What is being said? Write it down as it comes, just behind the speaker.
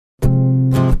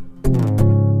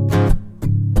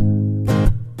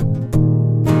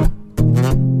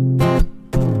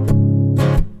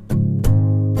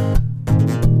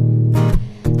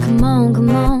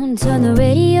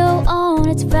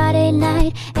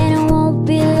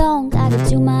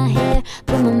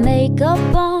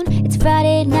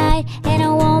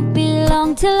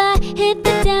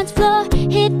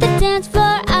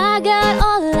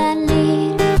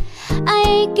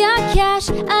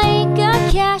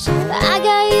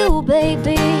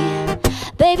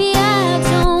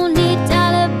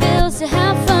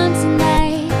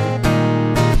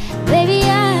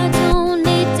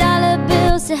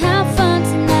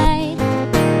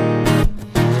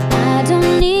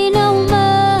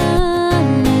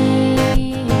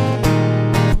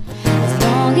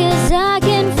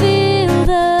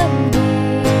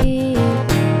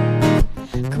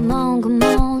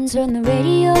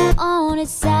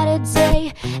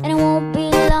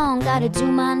gotta do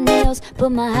my nails,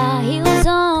 put my high heels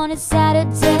on. It's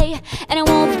Saturday, and it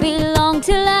won't be long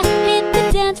till I hit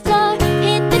the dance floor,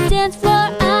 hit the dance floor.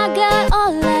 I got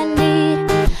all I need.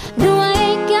 No, I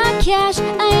ain't got cash,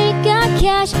 I ain't got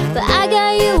cash, but I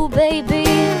got you, baby.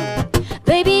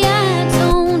 Baby, I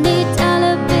don't need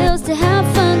dollar bills to have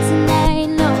fun tonight,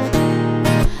 no.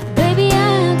 Baby,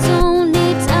 I don't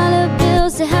need dollar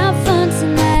bills to have fun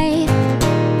tonight.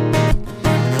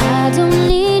 I don't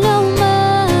need no money,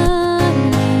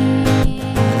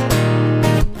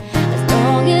 as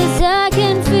long as I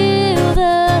can feel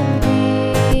the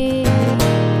beat.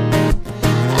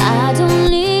 I don't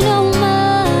need no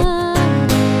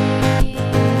money,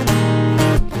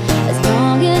 as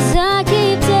long as I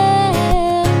keep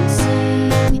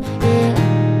dancing, yeah.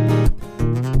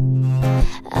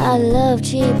 I love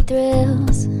cheap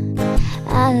thrills,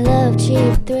 I love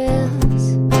cheap thrills,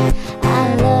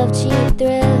 I love cheap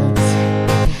thrills.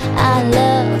 I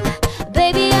love,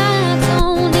 baby, I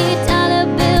don't need dollar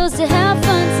bills to have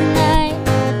fun tonight.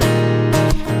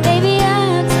 Baby,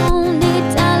 I don't need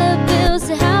dollar bills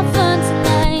to have fun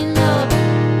tonight, no.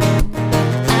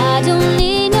 I don't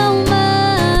need no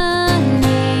money,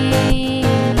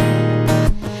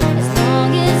 as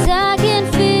long as I can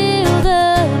feel the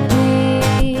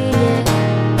beat, yeah.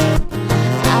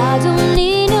 I don't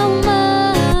need no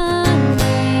money,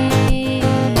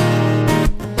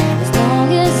 as long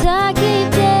as I keep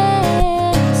dancing.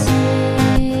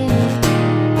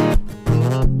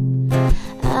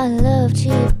 I love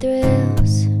cheap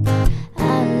thrills, I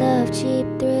love cheap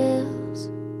thrills.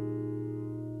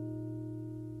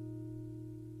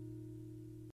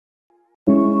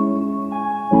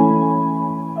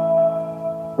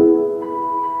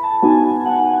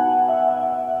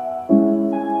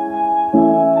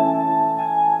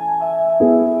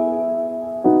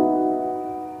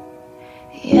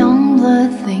 Young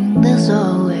blood think there's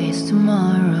always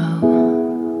tomorrow.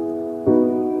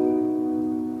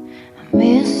 I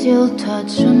miss your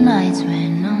touch on nights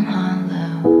when I'm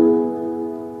hollow.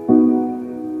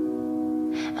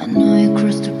 I know you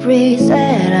crossed the bridge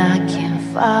that I can't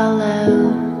follow.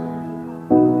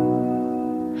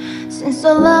 Since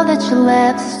the love that you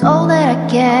left is all that I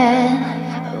get,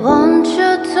 I want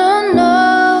you to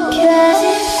know that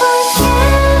if I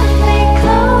can't be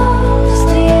close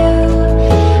to you,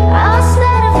 I'll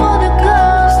stand up for the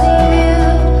ghost of you.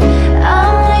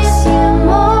 I'll miss you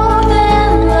more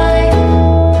than life.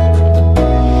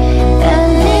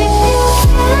 And if you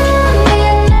can't be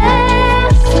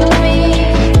next to me,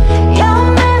 your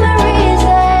memory is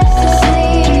ecstasy.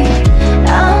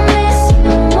 I'll miss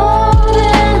you more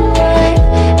than life.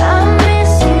 I'll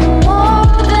miss you more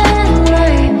than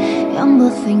life. Young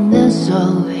blood think there's all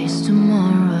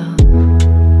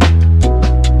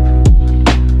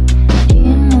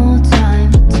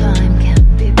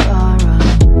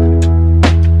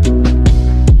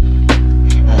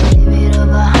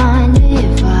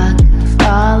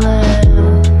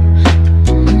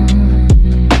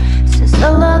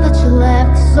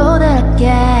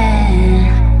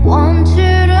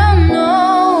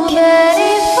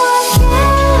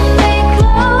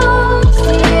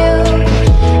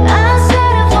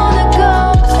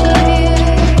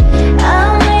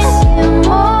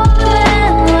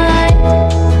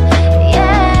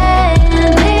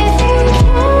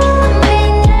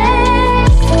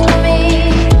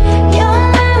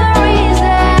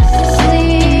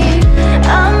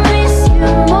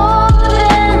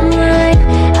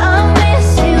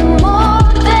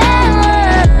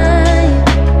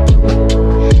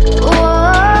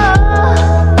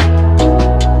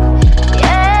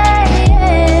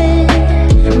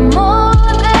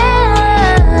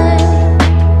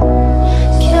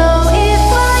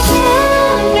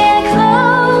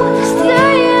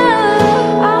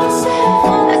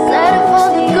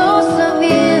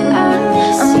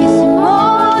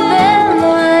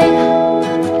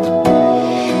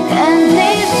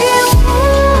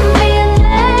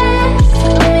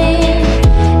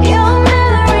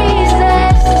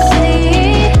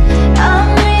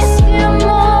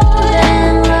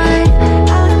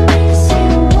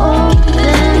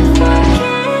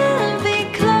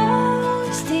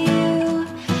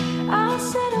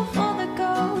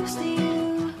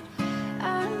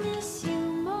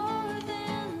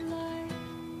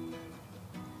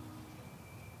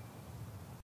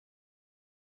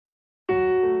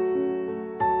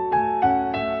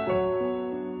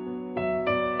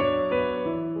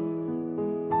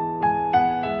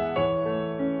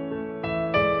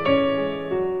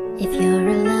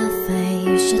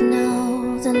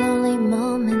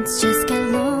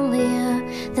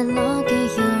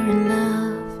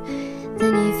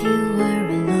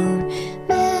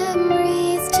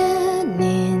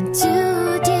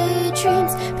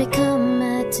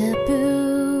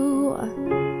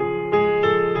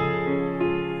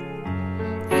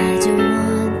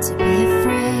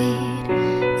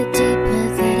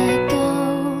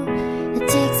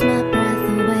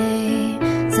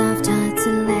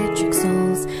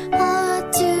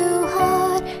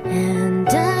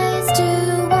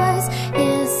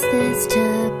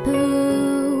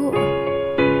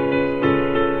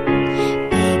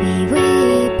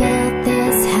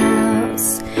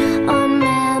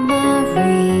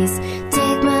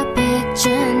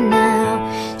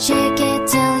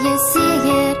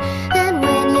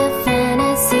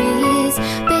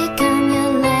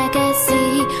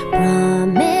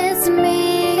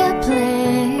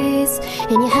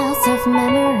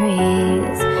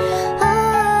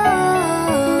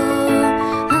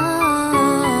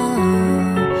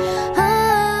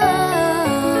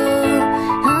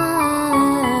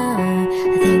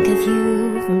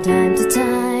from time to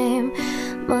time,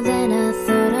 more than I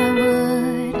thought I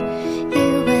would.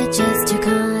 You were just too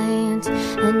kind,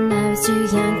 and I was too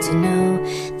young to know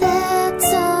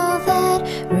that's all that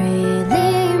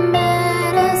really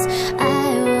matters. I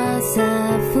was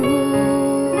a fool.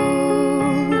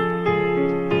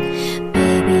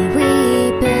 Baby, we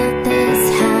built this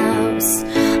house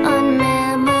on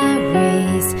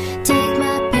memories. Take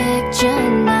my picture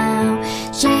now,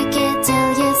 shake it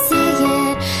till you see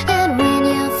it, and when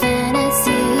your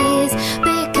fantasies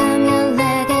become your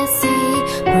legacy,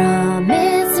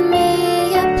 promise me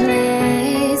a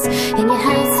place in your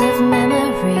house of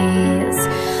memories.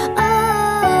 Oh,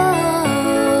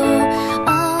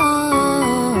 oh,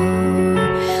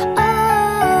 oh,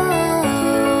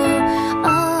 oh,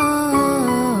 oh.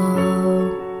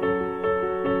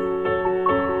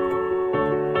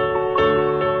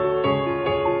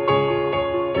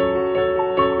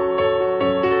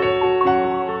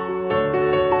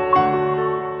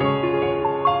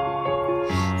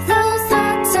 Those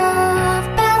thoughts of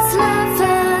past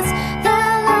lovers,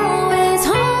 they'll always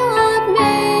haunt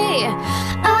me.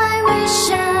 I wish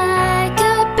I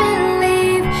could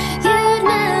believe you'd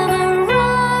never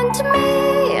wronged me.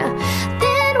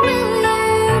 Then will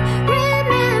you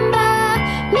remember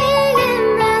me in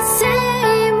the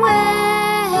same way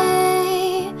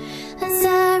as I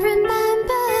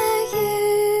remember you?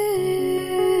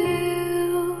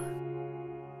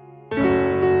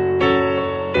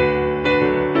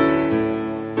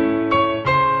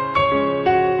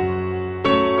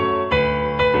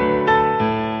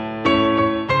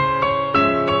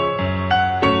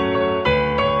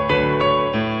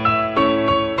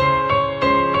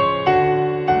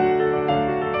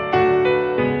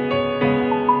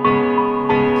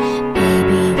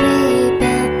 Baby, we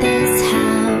built this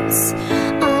house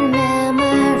on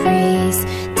memories.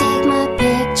 Take my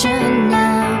picture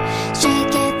now,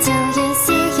 shake it till you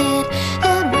see it,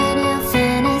 and when your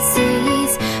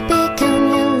fantasies become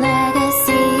your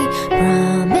legacy,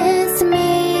 promise me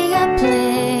a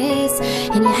place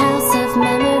in your house of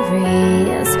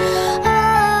memories. Oh,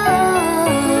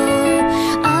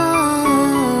 oh,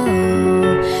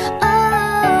 oh,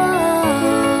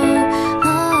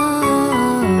 oh.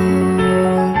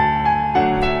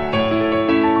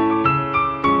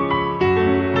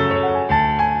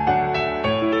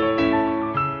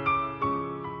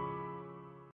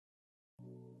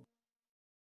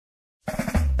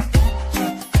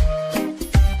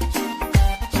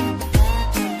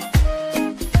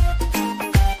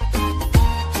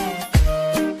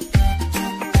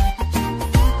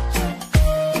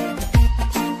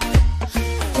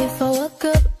 If I woke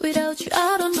up without you,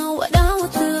 I don't know what I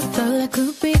would do. Thought I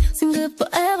could be single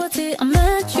forever till I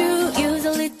met you.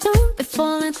 Usually don't be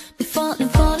falling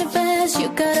fast. You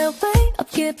got a way of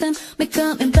keeping me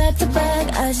coming back to back.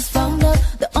 I just found out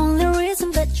the only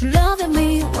reason that you loving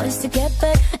me was to get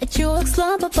back at your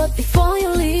ex-lover. But before you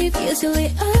leave,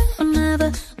 usually I'll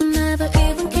never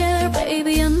even care.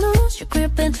 Baby, I know you're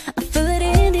creeping, I feel it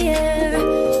in the air.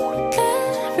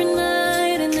 Every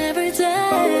night and every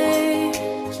day,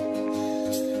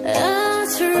 I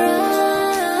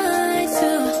try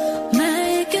to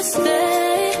make you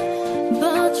stay,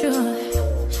 but you're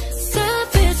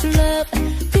savage love.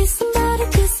 Please somebody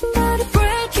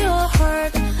break your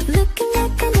heart. Looking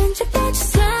like an angel, but you're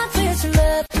savage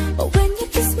love. But when you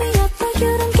kiss me up, now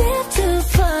you don't give two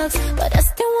fucks. But I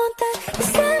still want that.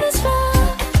 You're savage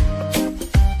love.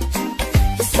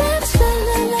 You're savage love,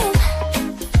 love, love.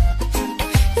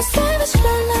 You're savage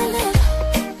love, love, love.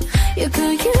 You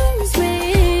could use me,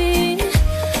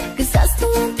 'cause I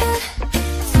still want that.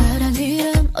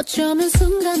 사랑이란 어쩌면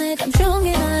순간의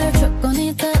감정이 날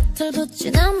조건이 다 들붙지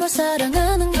난 뭘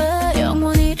사랑하는가.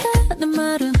 영원이라는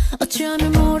말은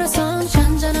어쩌면 몰아선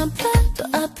잔잔한 파도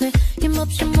앞에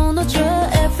힘없이 무너져.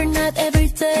 Every night, every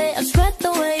day, I'm swept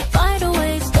away, fight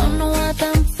away. Don't know what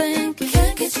I'm thinking.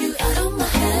 Can't get you out of my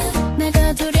head.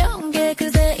 내가 두려운 게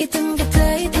그대이든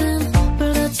곁에이든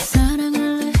불같이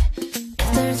사랑할래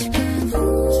그댈 지금.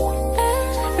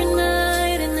 Every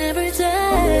night and every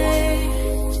day,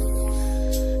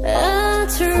 I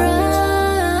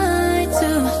try to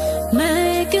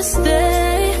make you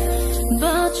stay,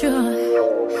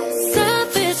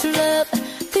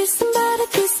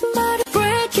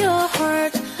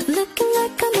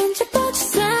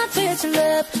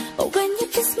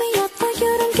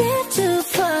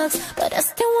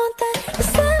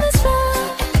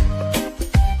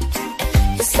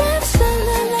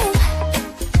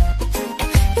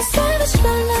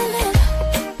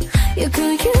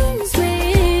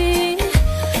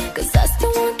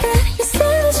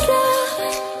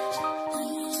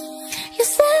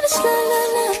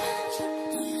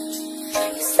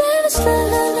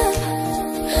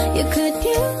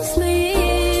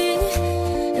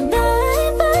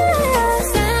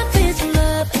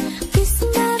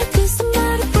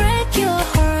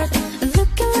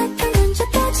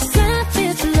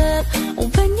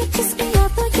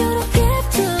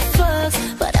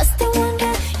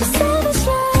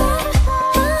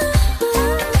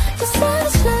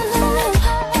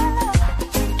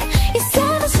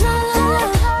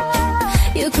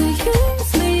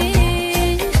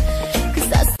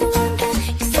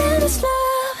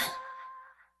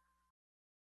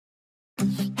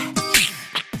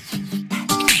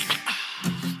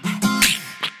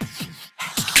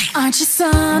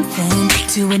 something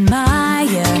to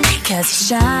admire, 'cause you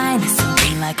shine is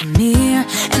something like a mirror,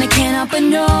 and I can't help but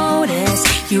notice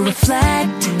you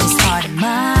reflect in this heart of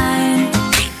mine.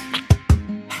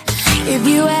 If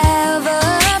you ever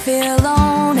feel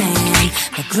alone and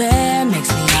the glare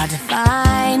makes me hard to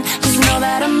find, just know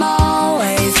that I'm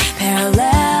always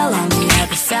parallel on the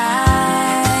other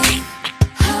side.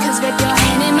 'Cause with your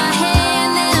hand in my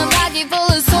hand and a pocket full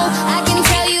of soul, I can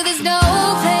tell you there's no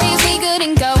place we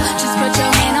couldn't go. Just put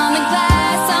your hand on the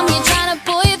glass, I'm here trying to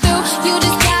pull you through. You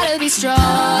just gotta be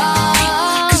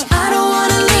strong, 'cause I don't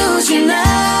wanna lose you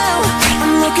now.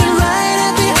 I'm looking right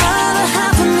at the other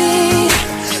half of me.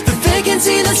 The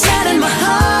vacancy that's sat in my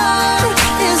heart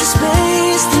is a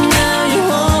space that now you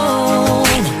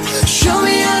hold. Show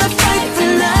me how to fight for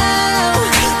now,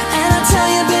 and I tell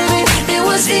you, baby, it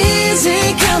was easy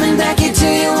coming back into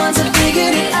you once I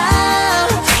figured it out.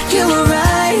 You were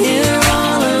right here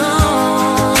all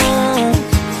along.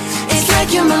 It's like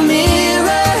you're my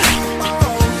mirror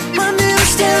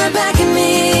staring back at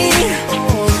me.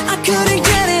 I couldn't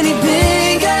get any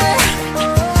bigger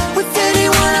with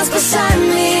anyone else beside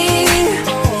me.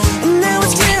 And now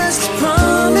it's just a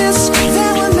promise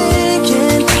that we're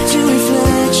making two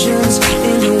reflections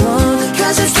into one.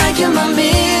 'Cause it's like you're my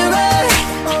mirror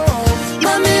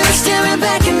staring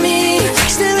back at me,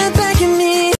 staring back at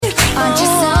me. Aren't you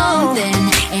something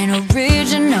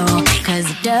original? 'Cause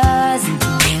it doesn't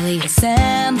really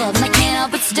assemble, and I can't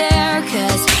help but stare,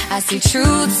 'cause I see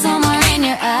truth somewhere in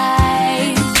your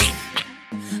eyes.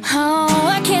 Oh,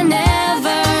 I can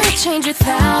never change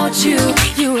without you.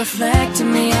 You reflect to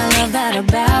me, I love that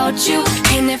about you.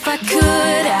 And if I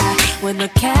could, I would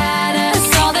look at us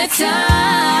all the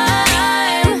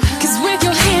time. 'Cause with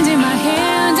your hand in my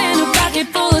hand and a pocket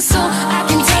full of soul, I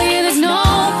can tell you there's no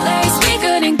place we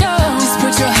couldn't go. Just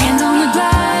put your hand on the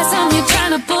glass, I'm here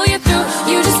trying to pull you through.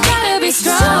 You just gotta be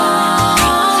strong,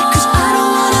 'cause I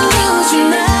don't wanna lose you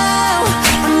now.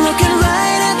 I'm looking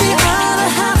right at the other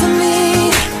half of me.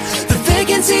 The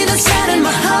vacancy that's sat in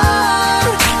my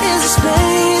heart is a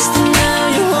space that now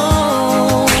you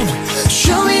hold.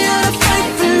 Show me how to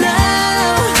fight for now,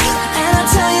 and I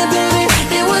tell you, baby,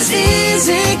 it was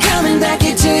easy coming back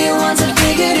into you once I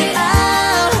figured it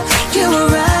out. You were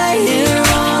right here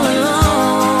all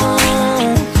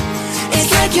along. It's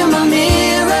like you're my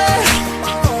mirror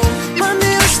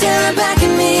staring back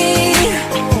at me.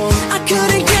 I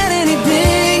couldn't get any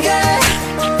bigger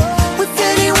with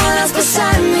anyone else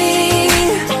beside me.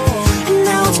 And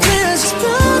now it's clear as this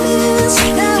promise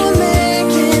that we're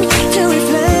making two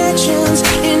reflections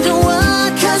into one.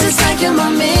 'Cause it's like you're my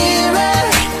mirror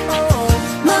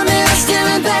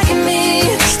staring back at me,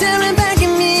 staring back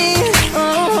at me.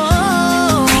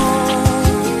 Oh,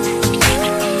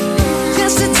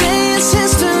 yesterday is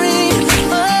history.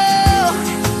 Oh,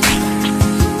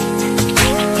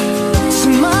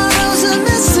 tomorrow's a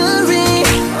mystery.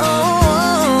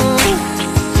 Oh,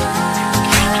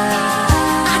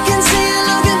 I can see you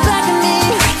looking back at me.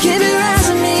 Keep your eyes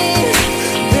on me,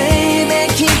 baby,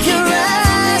 keep your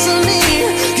eyes on me.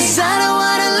 'Cause I don't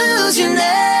wanna lose you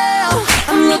now.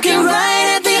 I'm looking right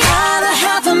at the other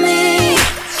half of me.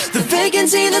 The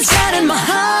vacancy that's sat in my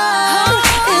heart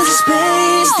is a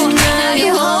space that now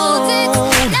you hold.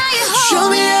 Show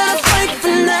me how to fight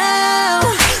for now,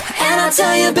 and I'll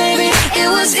tell you, baby, it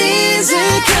was easy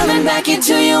coming back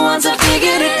into you once I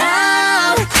figured it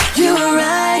out. You were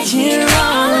right here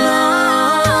all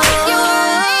along.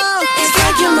 It's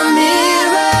like you're my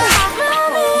mirror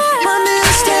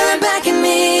staring back at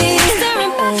me.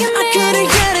 I couldn't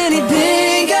get any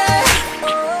bigger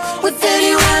with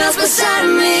anyone else beside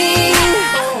me.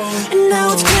 And now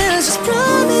it's clear as this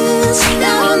promise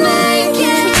that we're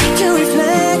making two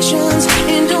reflections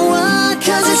into one.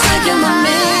 'Cause it's like you're my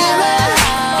mirror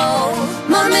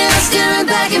staring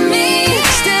back at me,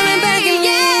 staring back at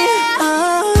me.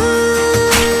 Oh,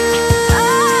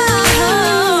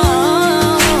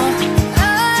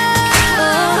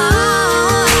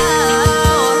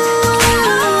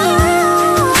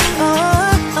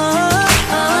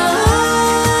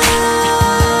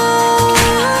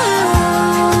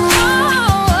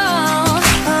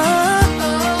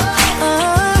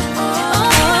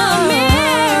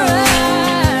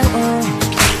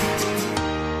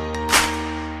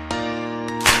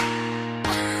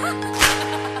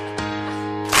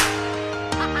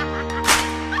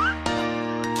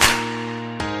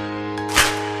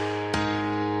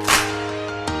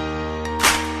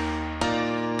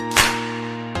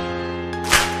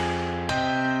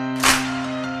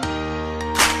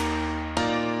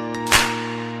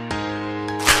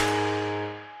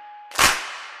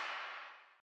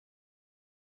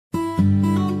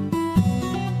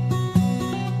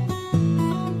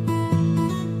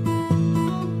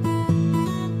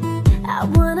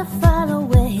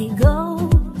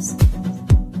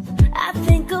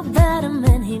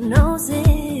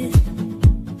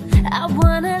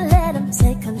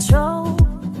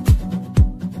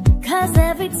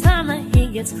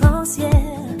 gets close,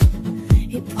 yeah.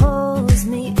 He pulls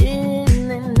me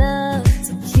in enough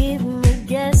to keep me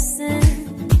guessing.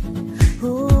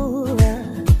 Ooh,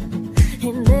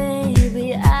 and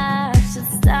maybe I should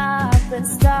stop and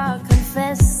start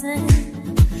confessing.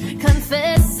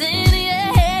 Confessing,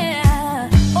 yeah.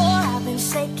 Oh, I've been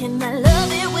shaking. I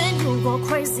love it when you go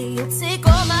crazy. You take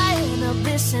all my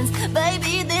inhibitions.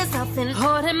 Baby, there's nothing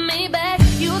holding me back.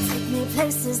 You take me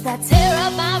places that tear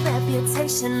up my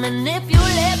reputation.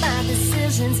 Manipulate my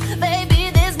decisions.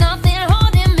 Baby, there's nothing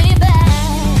holding me back.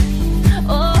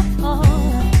 Oh, oh,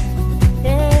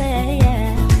 yeah,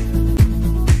 yeah.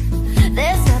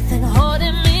 There's nothing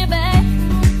holding me back.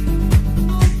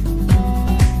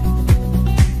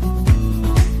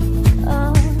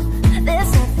 Oh,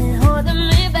 there's nothing holding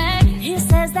me back. He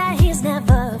says that he's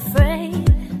never afraid.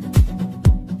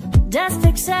 Just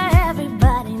picture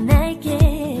everybody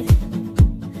naked.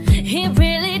 He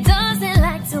really doesn't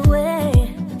like to wait.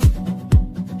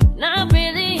 Not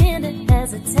really into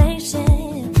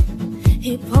hesitation.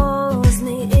 He pulls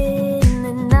me in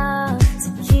enough to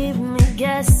keep me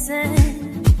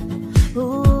guessing.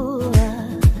 Ooh,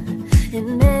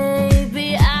 and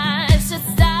maybe I should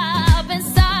stop and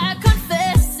start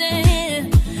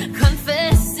confessing.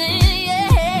 Confessing,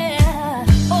 yeah.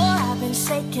 Oh, I've been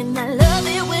shaking. I love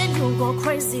it when you go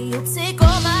crazy. You take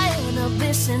all my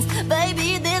inhibitions.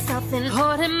 Baby, there's nothing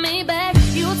holding me back.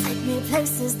 You take me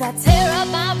places that tear up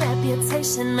my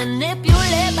reputation.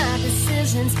 Manipulate my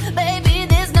decisions. Baby,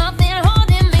 there's nothing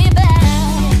holding me back.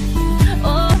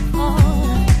 Oh, oh,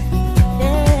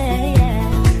 yeah, yeah.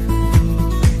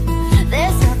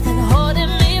 There's nothing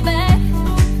holding me back.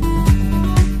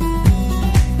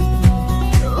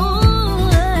 Ooh,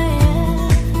 yeah.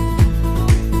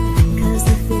 'Cause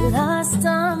if we lost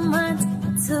our minds,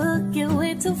 took it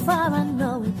way too far, I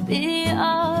know we'd be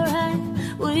alright.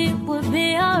 We would be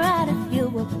alright if you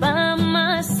were by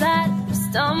my side. We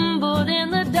stumbled in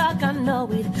the dark, I know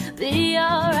we'd be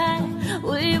alright.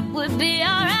 We would be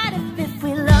alright if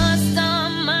we lost our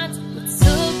minds. We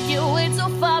took it way too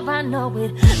far, I know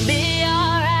we'd be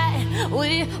alright.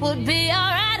 We would be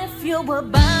alright if you were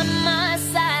by my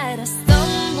side. I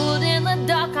stumbled in the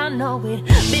dark, I know we'd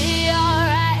be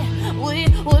alright. We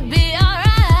would be alright.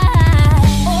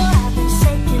 Oh, I've been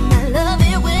shaking. I love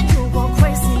it when you go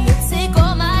crazy. You take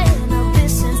all my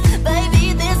inhibitions. Baby,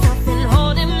 there's nothing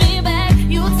holding me back.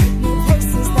 You take me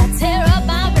places that tear up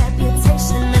my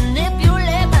reputation.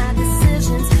 Manipulate my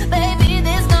decisions. Baby,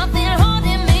 there's nothing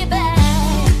holding me back.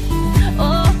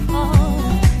 Oh, oh,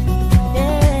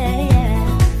 yeah, yeah.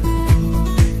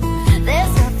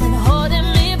 There's nothing holding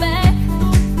me back.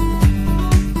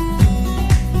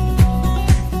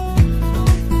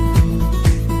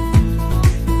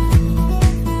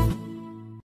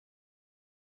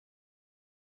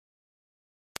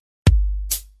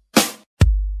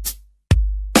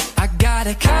 I got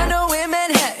a condo in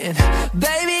Manhattan.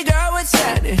 Baby girl, what's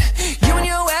happening? You and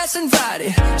your ass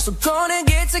invited, so gonna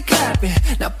get to clapping.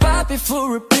 Now pop it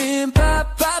for a pimp,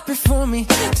 pop it for me.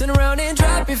 Turn around and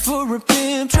drop it for a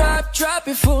pimp, drop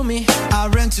it for me. I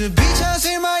rent a beach house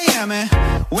in Miami.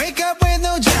 Wake up with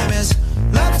no jammies.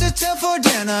 Lobster tail for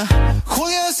dinner.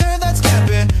 Julio, sir, that's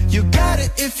camping. You got it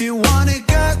if you want it.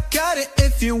 Got it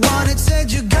if you want it.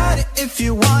 Said you got it if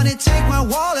you want it. Take my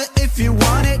wallet if you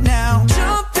want it now.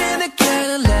 Jump in the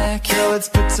Cadillac. Girl, let's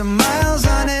put some miles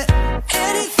on it.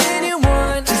 Anything you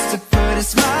want, Just to put a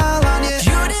smile on you.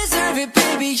 you deserve it,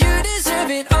 baby, you deserve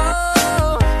it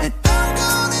all. And I'm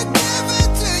gonna give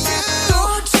it to you.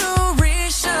 Gold jewelry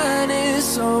shining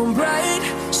so bright,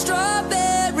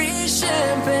 strawberry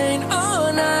champagne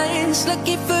all night.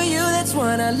 Lucky for you, that's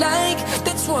what I like,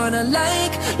 that's what I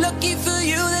like. Lucky for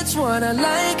you, that's what I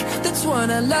like, that's what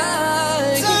I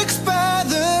like. Sex by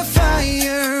the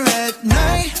fire at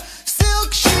night.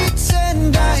 Silk sheets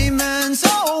and diamonds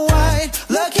all white.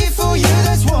 Lucky for you,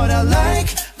 that's what I like,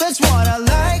 that's what I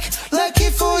like. Lucky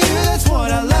for you, that's what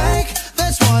I like,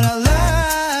 that's what I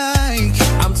like.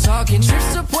 I'm talking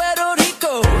trips to Puerto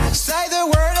Rico. Say the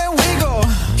word and we go.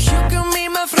 You can be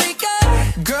my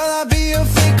freaka, Girl, I'll be your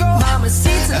fico.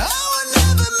 mamacita. I will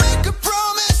never make a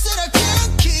promise that I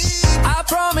can't keep. I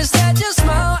promise that your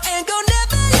smile ain't gon'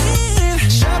 never leave.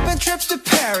 Shopping trips to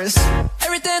Paris.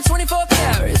 Everything 24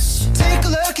 carats. Take a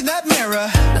look in that mirror.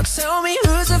 Now tell me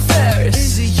who's the fairest.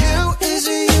 Is it you? Is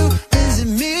it you? Is it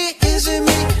me? Is it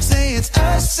me? Say it's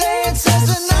us,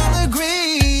 and I'll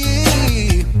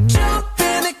agree. Jump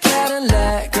in the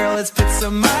Cadillac. Girl, let's put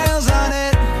some miles on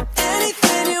it.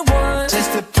 Anything you want,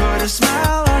 Just to put a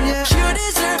smile on you. you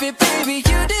deserve it, baby,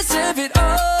 you deserve it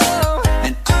all.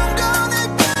 And I'm gonna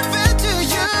give it to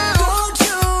you. Gold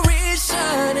jewelry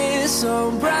shining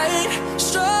so bright,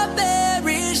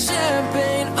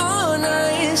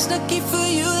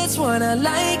 what I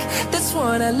like, that's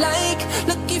what I like.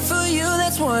 Lucky for you,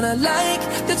 that's what I like,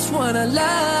 that's what I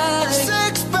like.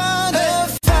 6 pound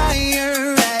of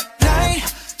fire at night,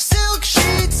 silk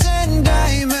sheets and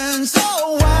diamonds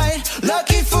all white.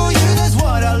 Lucky for you, that's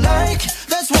what I like,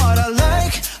 that's what I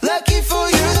like. Lucky for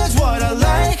you, that's what I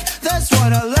like, that's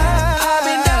what I like. I've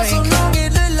been down so long,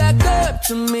 it look like up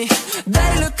to me.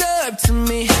 They look up to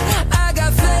me. I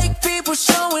got fake people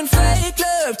showing fake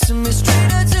love to me.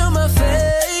 Straight up to my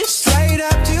face, Straight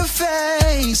up to your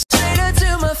face. straight up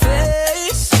to my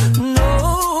face.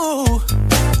 No,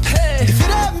 hey. If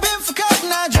it hadn't been for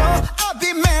Cotton Eye Joe, I'd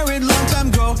be married long time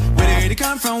ago. Where did it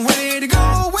come from? Where did it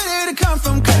go? Where did it come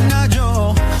from, Cotton Eye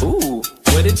Joe? Ooh,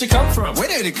 where did you come from? Where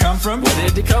did it come from? Where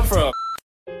did it come from?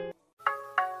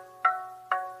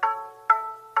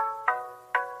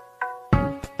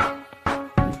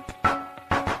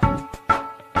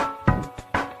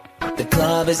 The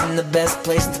club isn't the best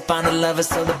place to find a lover,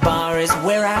 so the bar is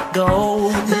where I go.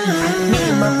 Me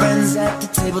and my friends at the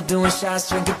table doing shots,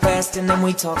 drinking fast, and then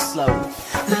we talk slow.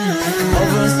 Come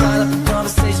over and start up a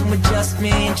conversation with just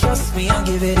me, and trust me, I'll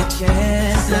give it a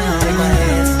chance. Take my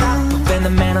hand, stop, up and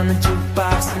the man on the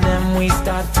jukebox, and then we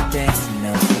start to dance. And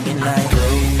I'm singing like,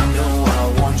 girl, you know I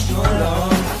want your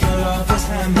love. Your love is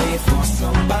handmade for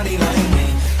somebody like me.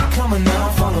 Come on now,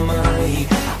 follow my lead.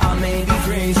 I may be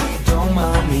crazy, don't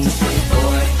mind me. Say,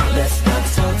 boy, let's not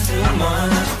talk too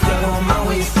much. Grab on my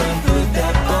waist and put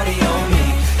that body on me.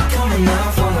 Come on now,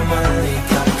 follow my lead.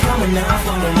 Come on now,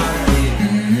 follow my lead.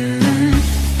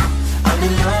 I'm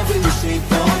in love with the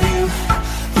shape of you.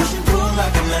 Push and pull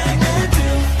like a magnet do.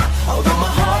 Although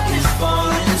my heart is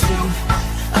falling too.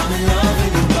 I'm in love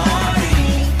with your body.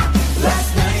 Last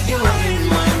night you were in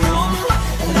my room,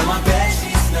 and now my bed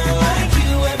sheets smell like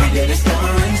you. Every day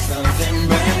discovering something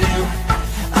brand new.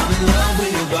 I'm in love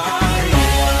with your body.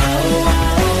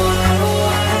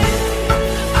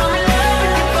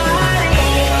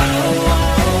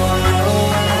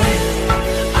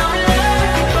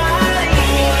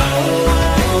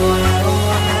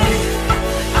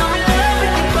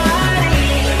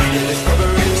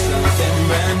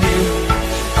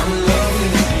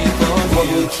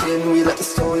 We let the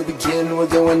story begin. We're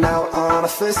going out on a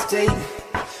first date.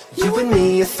 You and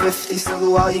me are thrifty,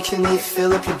 so all you can eat.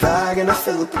 Fill up your bag and I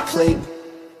fill up your plate.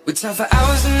 We talk for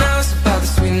hours and hours about the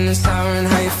sweet and the sour and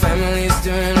how your family is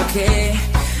doing okay.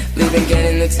 Leaving,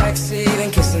 getting the taxi, then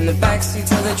kissing the backseat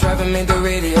till the driver made the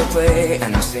radio play.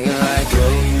 And I'm singing like,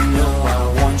 girl, you know I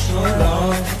want your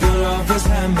love. Your love is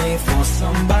handmade for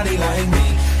somebody like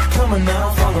me. Come on now,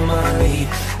 follow my lead.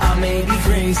 I may be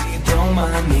crazy, don't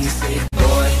mind me. Say,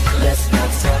 boy, let's not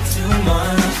talk too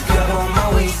much. Grab on my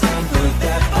waist and put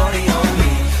that body on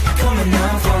me. Come on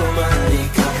now, follow my lead.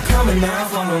 Come on now,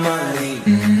 follow my lead.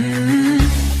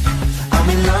 I'm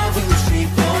in love with the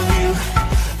shape of you.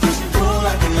 Push and pull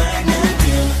like a magnet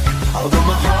do. Although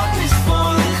my heart is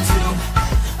falling too.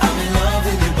 I'm in love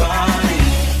with your body.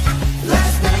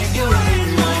 Last night you were in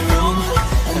my room,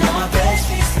 and now my bed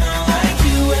sheets smell like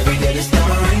you. Every day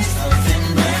discovering something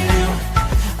brand new.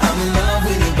 I'm in love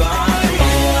with your body.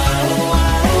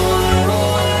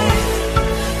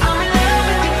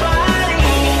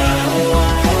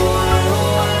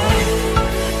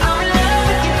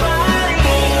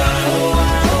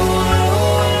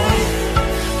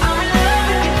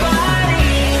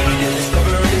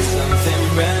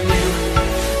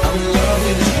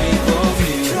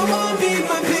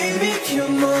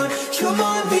 Come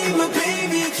on, be my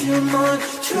baby, come on.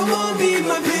 Come on, be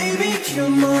my baby,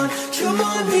 come on. Come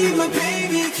on, be my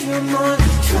baby, come on.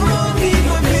 Come on,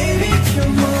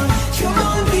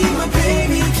 be my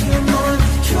baby, come on.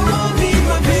 Come on, be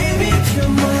my baby,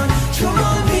 come on. Come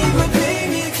on, be my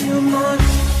baby, come on.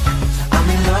 I'm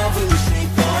in love with the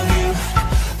shape of you.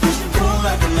 Push and pull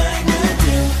like a magnet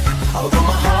do. Although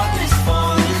my heart is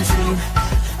falling too.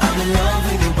 I'm in love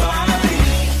with your body.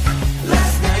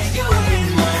 Last night you were in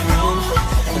my room,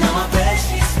 and now my bed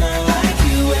sheets smell like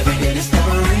you. Every day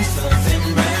discovering something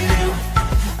brand new.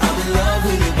 I'm in love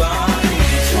with your body.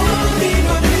 Come on, be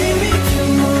my baby,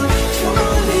 come on. Come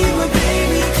on, be my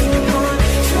baby, come on.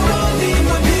 Come on, be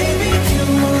my baby,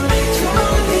 come on. Come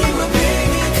on, be my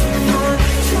baby, come on.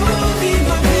 Come on, be my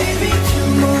baby,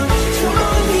 come on. Come on,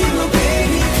 be my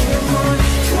baby, come on.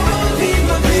 Come on, be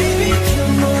my baby,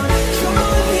 come on. Come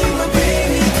on, be my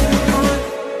baby, come on.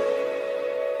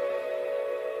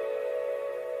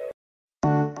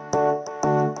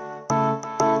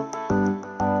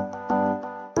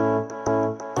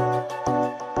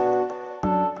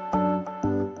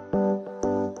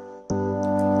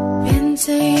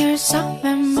 Into years of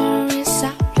memories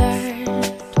I've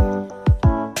learned.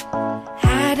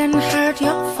 Hadn't heard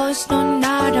your voice, no,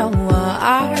 not a word.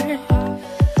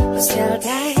 still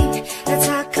day. Let's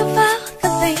talk about the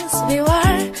things we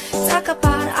were, talk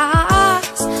about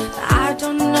us. But I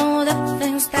don't know the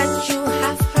things that you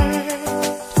have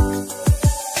heard.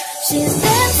 She's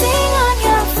dancing on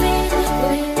your feet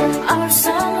with our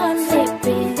song on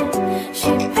repeat.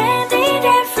 She painted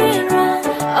every run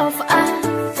of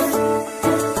us.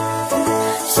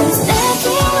 She's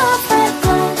taking off her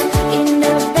clothes in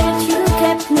the bed you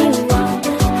kept me warm.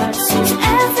 But she's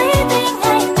everything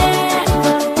I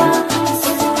never was.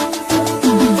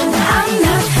 I'm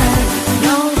not her,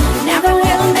 no, never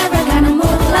will, never gonna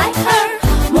move like her.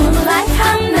 Move like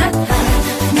I'm not her,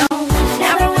 no,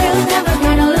 never will, never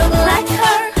gonna look like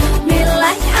her. Be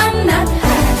like I'm not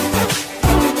her,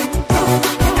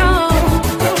 no,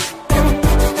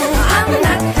 I'm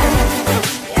not her,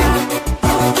 yeah.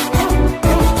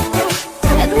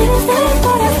 At least that's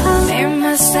what I found. We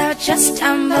must have just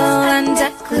stumbled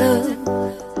under glue.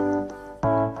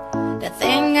 The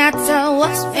thing I thought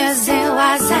was missing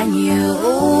was I knew.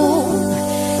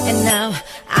 And now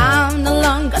I'm no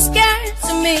longer scared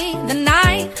to meet the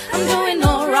night. I'm doing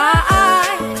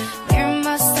alright. We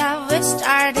must have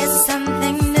started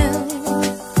something new.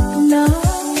 No,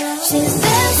 she's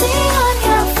dancing on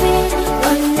your feet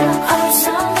when your arms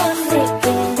are on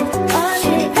repeat.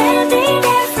 She painted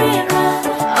every run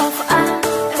of us.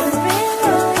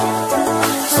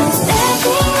 She's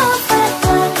taking off her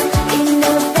clothes in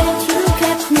the bed you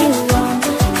kept me warm.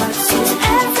 But she's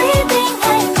everything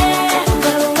I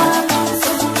never was.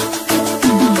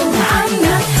 I'm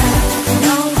not her,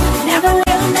 no, never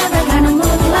will, never gonna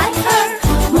move like her.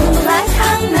 Move like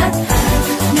I'm not her,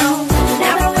 no,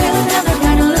 never will, never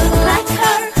gonna look like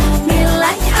her. Be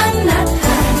like I'm not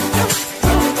her,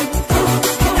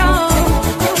 no,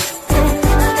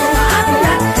 I'm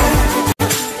not her,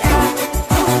 yeah.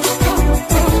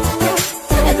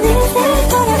 At least that's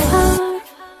what I found.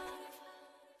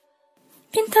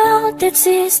 Been told that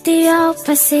she's the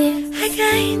opposite. I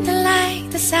kinda like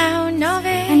the sound of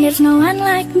it, and there's no one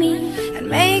like me. It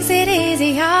makes it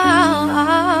easier.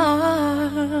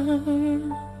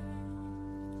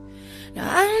 No,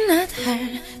 I'm not her,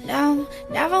 no,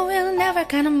 never will, never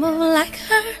gonna move like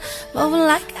her. Move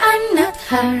like I'm not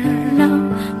her, no,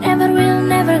 never will,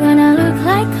 never gonna look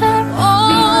like her.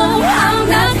 Oh, I'm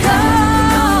not her,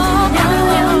 never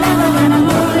will, never gonna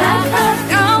move like her.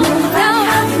 No, no,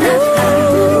 I'm not her,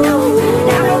 no,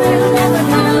 never will, never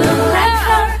gonna look like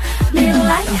her. Be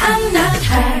like I'm not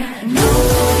her, no,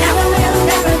 never will,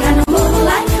 never gonna move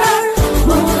like her.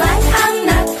 Move like I'm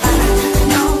not her,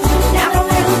 no, never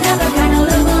will, never gonna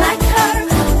look like her.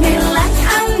 Be like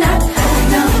I'm not her,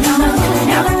 no, no,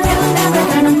 never will, never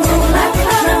gonna move like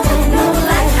her. Move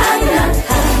like I'm not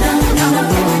her, no, no,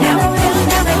 never will,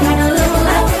 never gonna look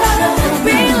like her.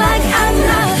 Be like I'm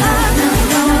not her,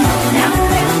 no, no, never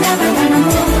will, never gonna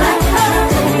move like her.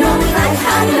 Move like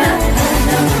I'm not her,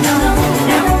 no, no,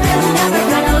 never will, never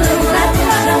gonna look like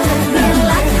her. Be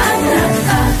like I'm not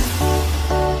her.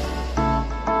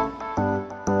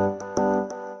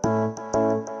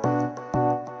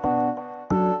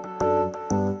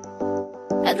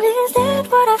 At least that's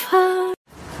what I've heard.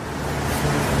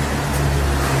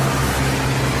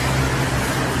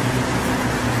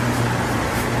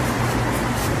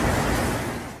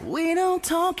 We don't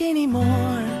talk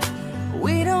anymore.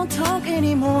 We don't talk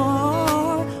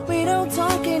anymore. We don't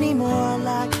talk anymore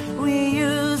like we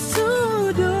used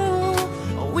to do.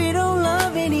 We don't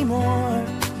love anymore.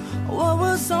 What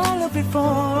was all of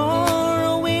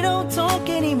before? We don't talk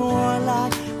anymore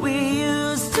like we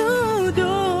used to do.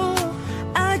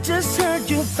 I just heard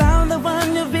you found the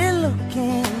one you've been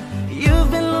looking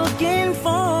for.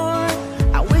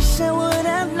 I wish I would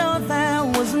have known that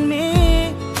wasn't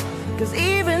me. Cause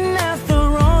even after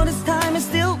all this time I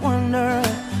still wonder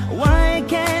why I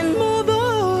can't move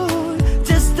on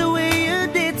just the way you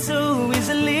did so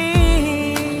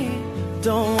easily.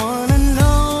 Don't wanna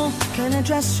know kind of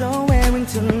dress you're wearing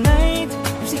tonight.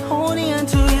 You see holding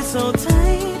onto it so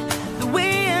tight the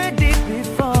way I did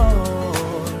before.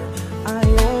 I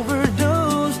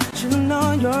overdosed, should've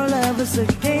known your love was a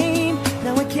game.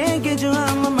 Now I can't get you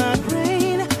out of my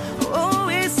brain. Oh,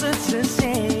 it's such a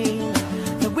shame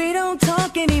that we don't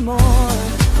talk anymore.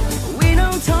 We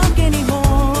don't talk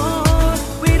anymore.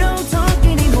 We don't talk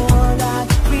anymore like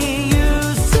we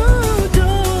used to do.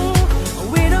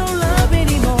 We don't love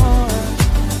anymore.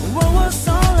 What was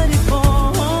all of it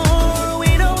for?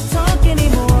 We don't talk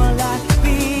anymore like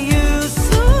we used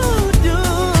to do.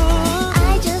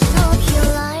 I just hope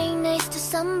you're lying next to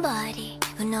somebody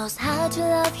who knows how to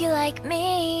love you like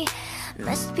me.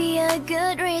 Must be a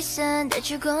good reason that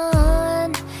you're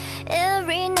gone.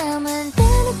 Every now and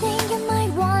then I think you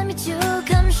might want me to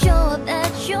come show up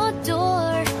at your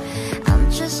door.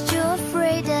 I'm just too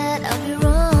afraid that I'll be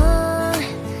wrong.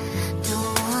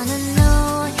 Don't wanna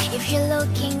know if you're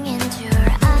looking into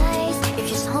her eyes, if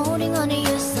she's holding on to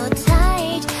you so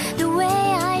tight, the way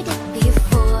I did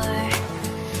before.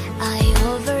 I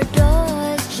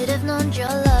overdosed, should have known your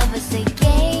love was a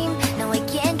game. Now I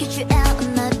can't get you out of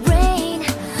my brain.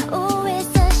 Oh, it's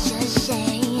such a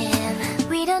shame.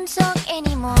 We don't talk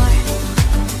anymore.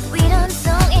 We don't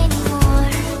talk anymore.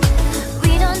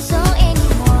 We don't talk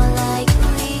anymore like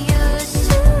we used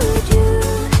to do.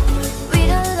 We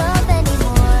don't love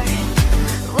anymore.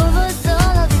 What was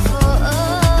all love before?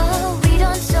 Oh, we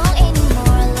don't talk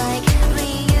anymore like we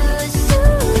used to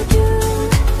do.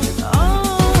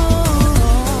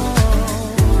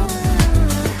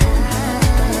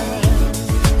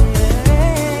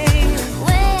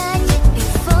 Way I did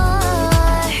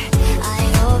before. I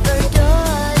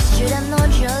overdosed. Should have known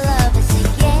your love is a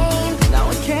game. Now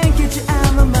I can't get you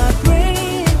out of my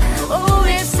brain. Oh,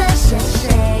 it's such a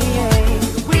shame.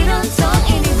 We don't talk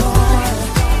anymore.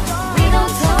 We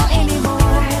don't talk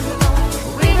anymore.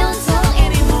 We don't talk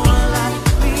anymore like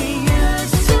we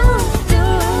used to do.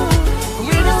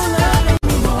 We don't love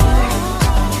anymore.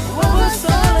 What was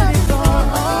all love before?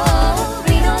 Oh,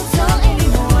 we don't talk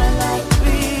anymore like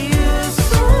we used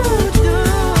to do.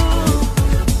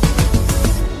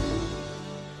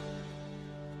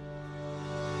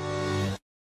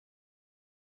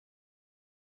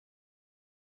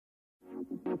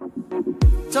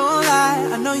 Don't lie,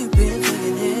 I know you've been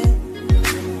thinking it.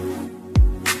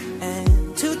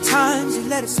 And 2 times you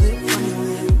let it slip from your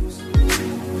lips.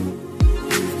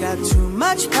 You've got too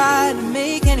much pride to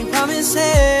make any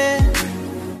promises.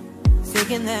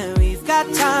 Thinking that we've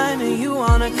got time and you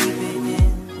wanna keep it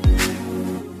in.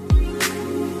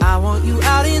 I want you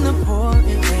out in the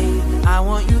pouring rain. I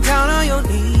want you down on your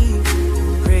knees,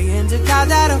 praying to God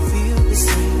that I'll feel the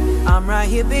same. I'm right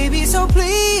here, baby, so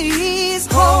please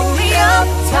hold me up,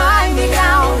 tie me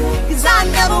down, 'cause I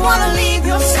never wanna leave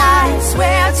your side.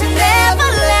 Swear to never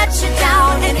let you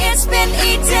down, and it's been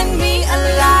eating me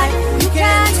alive. You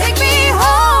can't take me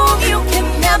home, you can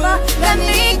never let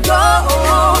me go.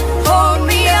 Hold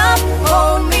me up,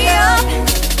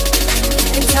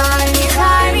 and tie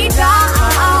me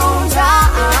down,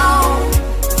 down.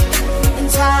 And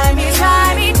tie me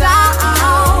down,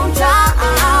 down.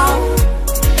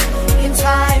 And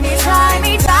tie me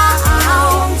down,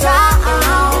 down.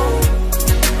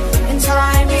 And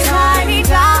tie me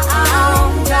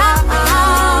down,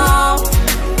 down.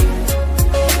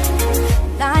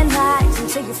 9 lives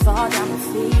until you fall down the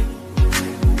feet.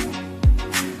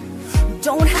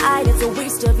 Don't hide, it's a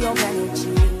waste of your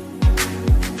energy.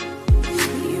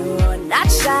 You're not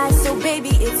shy, so baby,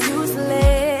 it's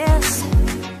useless.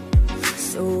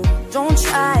 So don't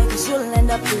try, 'cause you'll end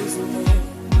up losing it.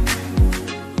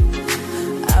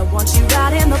 I want you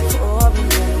out in the pouring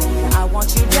rain. I want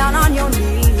you down on your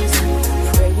knees,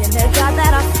 praying to God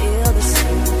that I feel the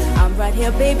same. I'm right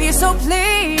here, baby, so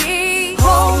please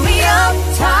hold me up,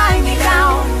 tie me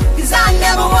down, 'cause I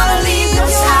never wanna leave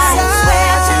your side.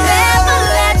 Swear to never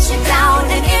let you down,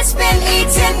 and it's been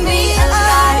eating me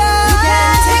alive. You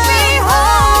can't take me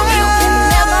home, you can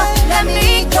never let me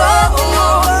go.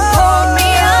 Hold me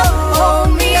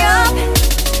up,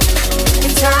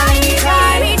 and tie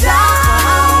me down,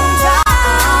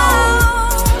 down.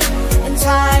 And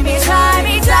tie me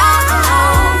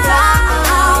down, down.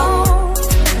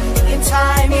 And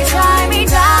tie me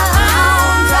down,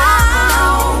 down.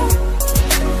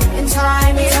 And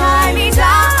tie me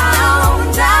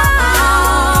down, down.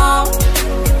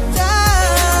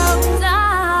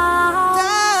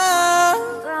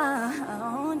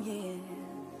 Down, yeah.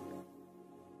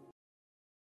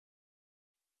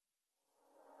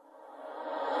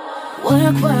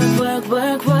 Work, work, work,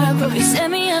 work, work, work. You set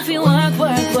me up, you work,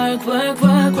 work, work, work,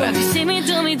 work, work. You see me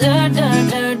do me dirt, dirt,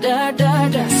 dirt, dirt,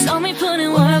 dirt, dirt. Saw me put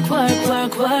in work, work,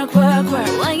 work, work, work,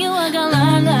 work. When you work, I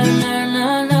learn, learn, learn,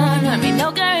 learn, learn, learn. Me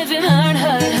no care if it hurt,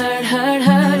 hurt, hurt, hurt,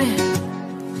 hurt.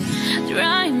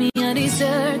 Drive me, I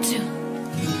deserve to.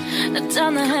 The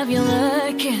time to have you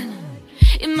looking.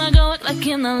 You might go act like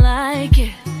you don't like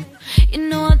it. You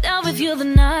know I dealt with you the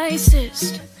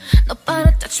nicest.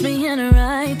 Nobody touched me in a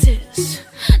righteous.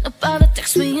 Nobody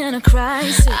text me in a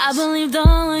crisis. I believed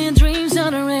all of your dreams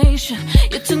of duration.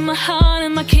 You took my heart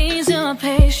and my keys and my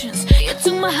patience. You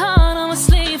took my heart on my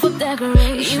sleeve for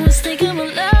decoration. You was thinking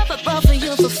of love, I bought for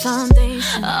you for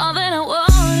foundation. All that I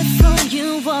wanted from you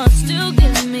was to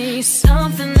give me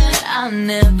something that I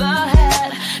never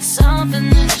had, something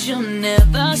that you've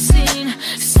never seen,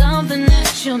 something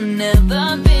that you've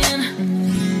never been.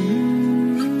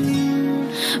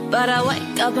 but I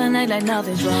wake up and act like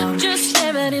nothing's wrong. Just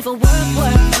get ready for work,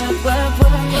 work, work, work,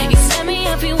 work. You set me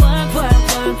up, you work, work,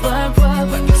 work, work, work,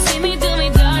 work. You see me do me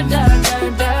dirt, dirt,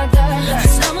 dirt, dirt, dirt, dirt.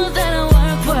 Some of that I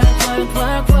work, work, work,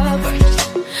 work, work, work.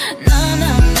 Nah,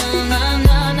 nah, nah, nah,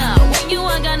 nah, nah. When you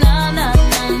walk out, nah, nah,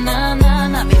 nah, nah, nah,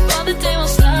 nah. Before the day will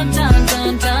start, dun,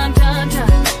 dun, dun, dun,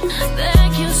 dun.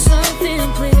 Beg you something,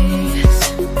 please.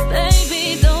 Baby,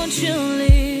 don't you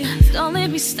leave. Don't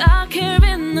leave me stuck here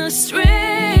in the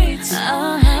streets.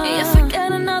 If I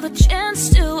get another chance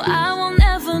to, I will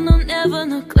never, no, never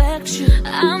neglect you.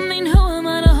 I mean, who am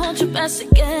I to hold your best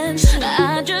against?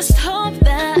 I just hope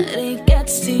that it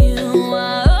gets to you.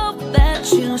 I hope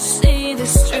that you see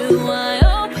this through. I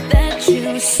hope that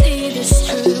you see this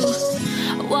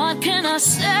true. What can I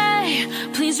say?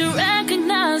 Please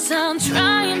recognize I'm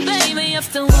trying, baby. You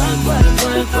have to work, work,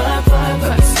 work, work, work,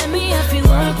 work. Send me if you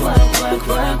work, work, work,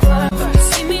 work, work, work.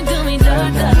 See me do me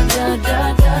dirt, dirt, dirt,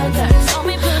 dirt, dirt, dirt. Told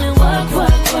me put in work,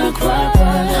 work, work, work,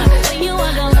 work. When you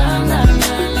walk on, learn, learn,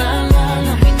 learn, learn,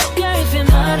 learn. We don't care if you're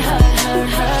mad, hurt, hurt,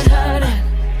 hurt, hurt.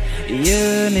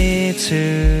 You need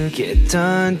to get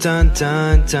done, done,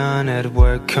 done, done at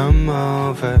work, come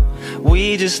over.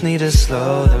 We just need to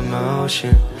slow the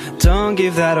motion. Don't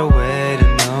give that away to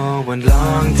no one.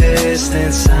 Long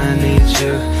distance, I need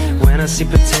you. When I see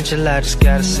potential, I just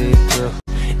gotta see it through.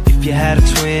 If you had a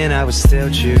twin, I would still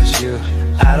choose you.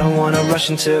 I don't wanna rush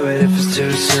into it if it's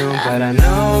too soon, but I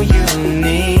know you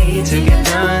need to get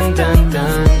done, done,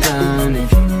 done, done.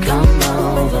 If you come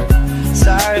over,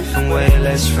 sorry if I'm way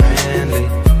less friendly.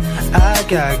 I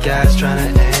got guys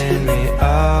trying to end me,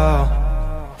 oh.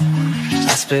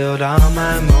 I spilled all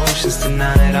my emotions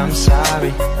tonight, I'm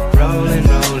sorry. Rolling,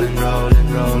 rolling,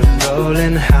 rolling, rolling,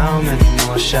 rolling. How many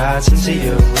more shots until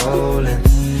you're rolling?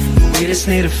 We just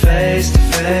need a face to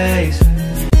face.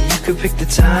 You could pick the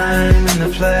time and the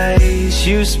place.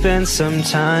 You spend some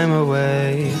time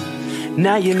away.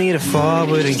 Now you need to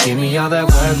forward and give me all that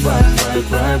work, work, work,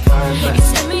 work, work, work. You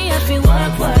send me if you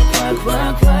work, work, work,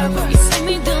 work, work, work. You see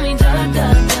me do me dirt,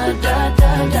 dirt, dirt, dirt,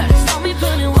 dirt, dirt. Saw me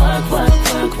put in work, work,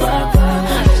 work, work,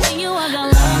 work. When you walk on,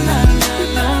 learn, learn, learn,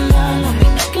 learn, learn. We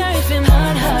don't care if you're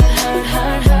mad, hurt, hurt,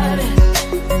 hurt, hurt.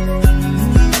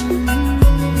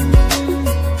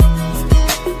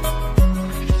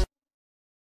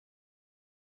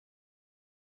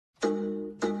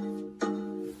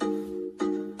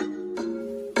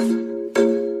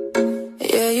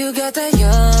 You got that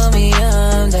yummy,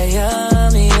 yum, that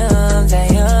yummy, yum,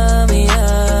 that yummy,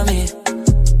 yummy.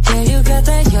 Yeah, you got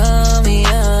that yummy,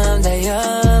 yum, that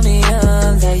yummy,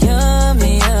 yum, that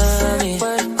yummy, yummy.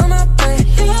 Word on my way,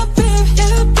 yeah, babe,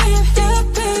 yeah, babe, yeah,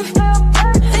 babe.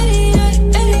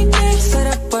 88, 88, say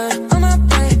that word on my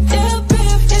way, yeah,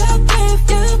 babe, yeah, babe,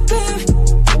 yeah, babe.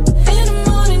 In the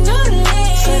morning, no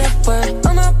late, say that word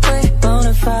on my way,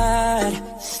 bonafide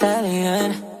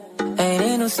stallion.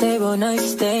 Ain't no stable, no, you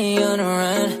stay on the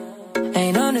run.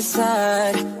 Ain't on the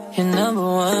side, you're number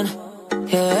one.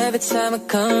 Yeah, every time I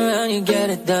come around, you get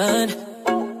it done.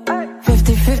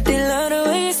 50-50, love the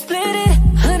way you split it.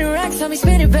 100 racks on me,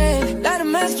 spin it, babe. Light a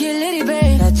masculinity,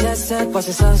 babe. That just set, watch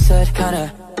the sunset,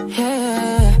 kinda,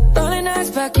 yeah. Rolling eyes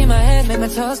back in my head, make my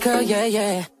toes curl, yeah,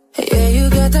 yeah. Yeah, you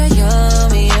got that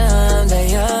yummy, yum, that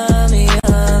yummy,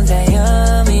 yum, that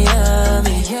yummy,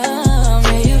 yummy, yum.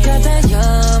 Yeah, you got that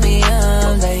yummy,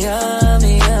 yum, that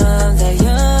yummy, yum, that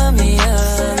yummy,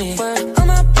 yummy. Word on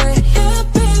my way, yeah,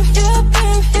 babe, yeah,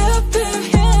 babe, yeah, babe,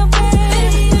 yeah, babe.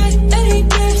 88,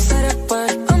 88, say that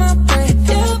word on my way,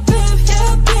 yeah, babe,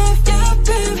 yeah, babe, yeah,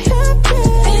 babe, yeah,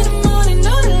 babe. In the morning,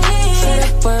 no delay, say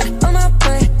that word on my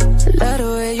way. Love the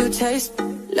way you taste,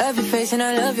 love your face and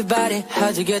I love your body.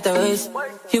 How'd you get that waist?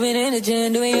 You been in the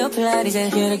gym doing your Pilates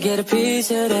and here to get a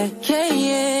piece of that. Yeah,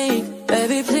 yeah,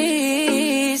 baby,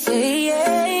 please say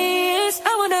yes. I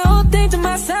want the whole thing to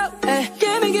myself. Hey,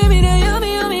 give me that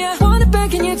yummy, yummy. I want it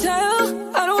back in your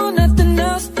tail. I don't want nothing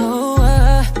else. No,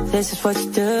 this is what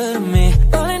you do to me.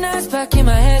 Rolling eyes back in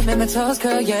my head, make my toes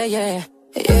curl, yeah, yeah.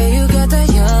 Yeah, you got that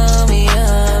yummy,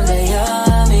 yum, that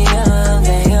yummy, yum,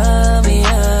 that yummy,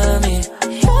 yummy.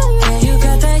 Yeah, you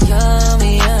got that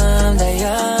yummy, yum, that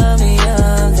yummy,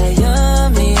 yum, that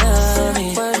yummy, yummy.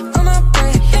 Word on my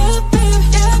way, yeah, babe,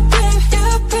 yeah, babe,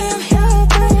 yeah, babe, yeah,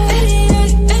 babe.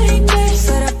 88, 88,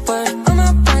 say that word on my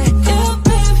way, yeah,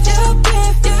 babe, yeah,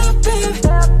 babe, yeah, babe.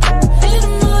 In the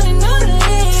morning, no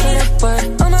delay, say that word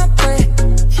on my way.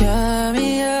 Yummy,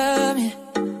 yummy.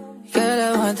 Girl,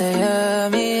 I want that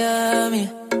yummy, yummy.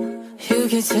 You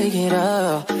can take it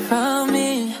all from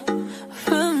me.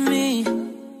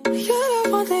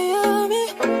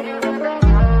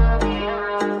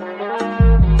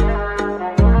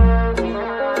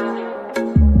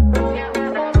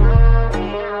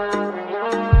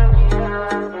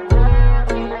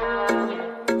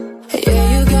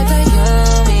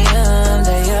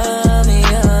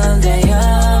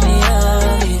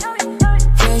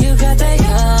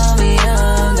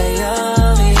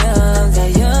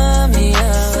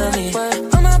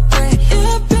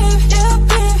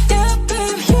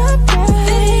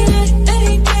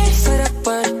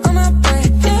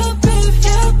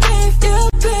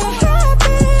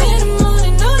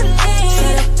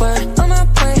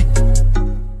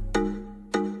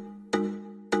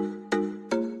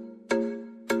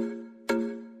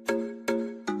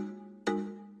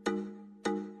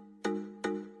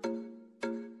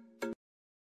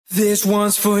 This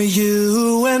one's for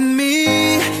you and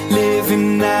me,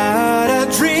 living out our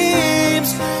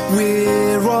dreams.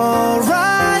 We're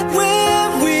alright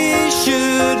where we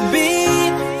should be.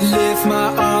 Lift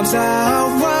my arms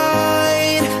out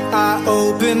wide, I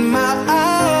open my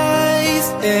eyes,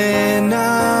 and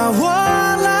all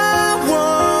I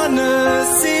wanna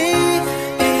see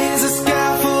is a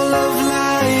sky full of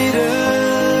lighters,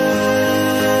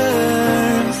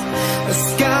 a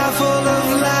sky full of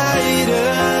lighters.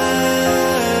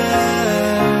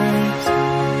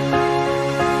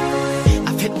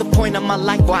 Point of my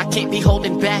life where I can't be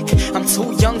holding back. I'm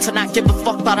too young to not give a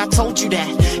fuck, but I told you that.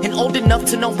 And old enough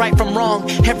to know right from wrong.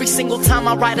 Every single time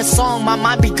I write a song, my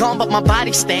mind be gone, but my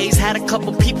body stays. Had a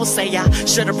couple people say I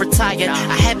should've retired.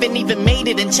 I haven't even made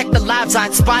it, and check the lives I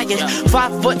inspired.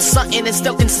 5 foot something and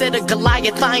still considered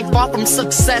Goliath. I ain't far from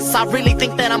success, I really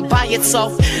think that I'm by it.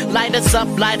 So light us up,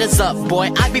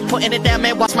 boy. I be putting it down,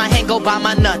 man, watch my hand go by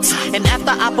my nuts. And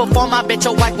after I perform, I bet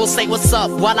your wife will say what's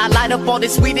up, while I light up all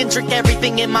this weed and drink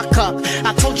everything in my cup.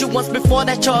 I told you once before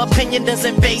that your opinion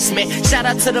doesn't faze me. Shout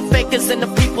out to the fakers and the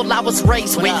people I was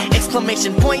raised with.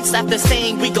 Exclamation points after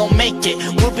saying we gon' make it.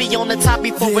 We'll be on the top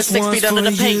before we're 6 feet under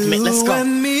the pavement. Let's go.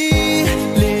 And me,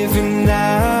 living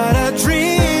out our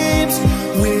dreams.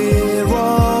 We're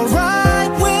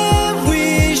alright where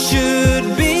we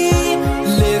should be.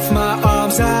 Lift my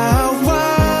arms out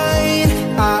wide,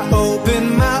 I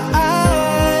open my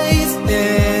eyes,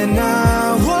 and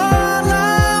all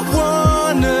I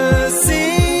wanna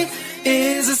see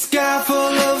is a sky full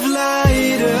of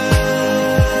lighters,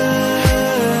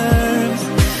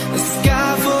 a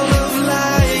sky full of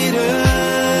lighters.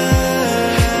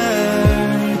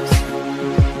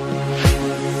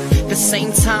 The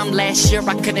same time last year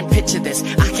I couldn't picture this.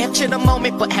 I captured a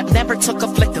moment but have never took a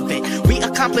flick of it. We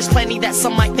accomplished plenty that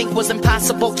some might think was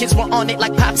impossible. Kids were on it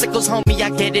like popsicles, homie, I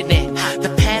get it in. The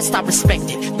past I respect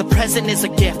it, the present is a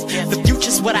gift. The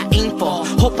future's what I aim for,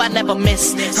 hope I never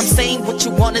miss. I'm saying what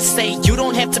you wanna say, you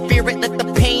don't have to fear it. Let the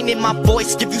pain in my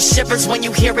voice give you shivers when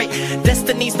you hear it.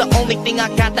 Destiny's the only thing I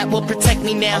got that will protect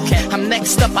me now. I'm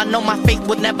next up, I know my faith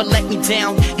will never let me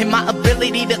down. And my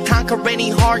ability to conquer any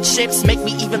hardships make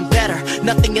me even better.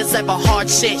 Nothing is ever hard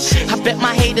shit. I bet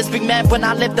my haters be mad when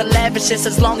I live the lavishest.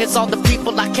 As long as all the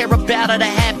people I care about are the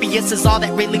happiest, is all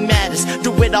that really matters.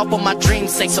 Do it all for my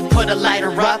dream's sake, so put a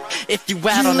lighter up if you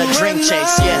out on a dream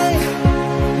chase, yeah.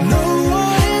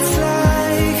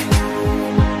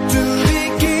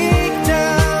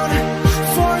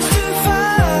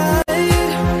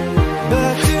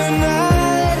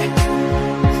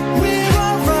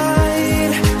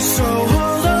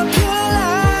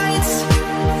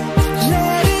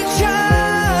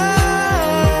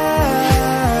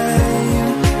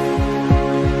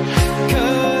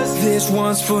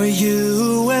 One's for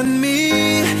you and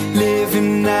me,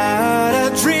 living out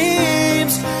our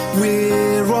dreams.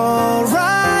 We're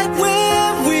alright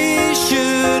where we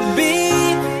should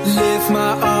be. Lift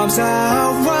my arms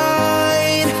out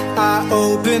wide, I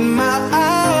open my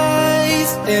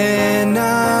eyes, and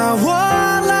all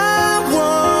I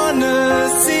wanna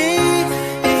see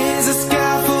is a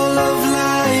sky full of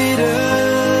lighters,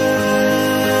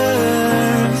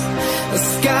 a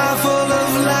sky full of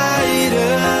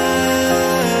lighters.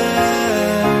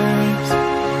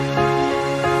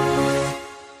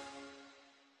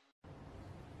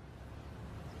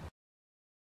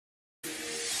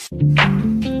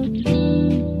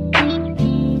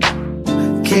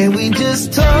 Can we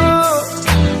just talk?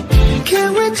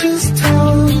 Can we just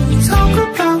talk? Talk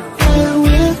about where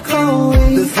we're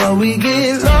going before we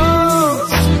get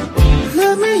lost.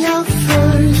 Let me out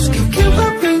first. Can give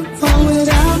up info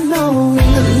without knowing.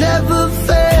 I've never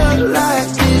felt like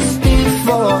this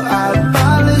before. I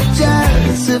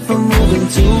apologize if I'm moving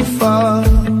too far.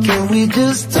 Can we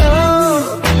just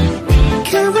talk?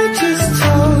 Can we just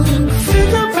talk?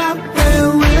 Figure out where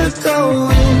we're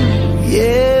going.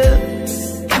 Yeah.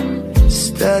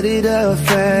 Studied up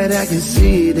right, I can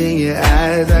see it in your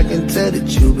eyes. I can tell that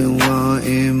you've been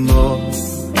wanting more.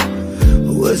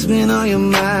 What's been on your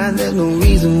mind? There's no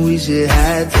reason we should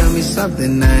hide. Tell me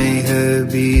something I ain't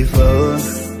heard before.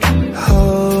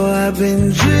 Oh, I've been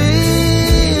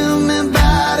dreaming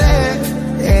about it,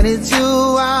 and it's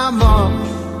you I'm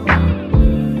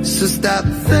on. So stop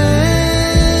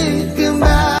thinking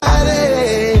about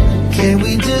it. Can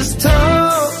we just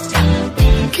talk?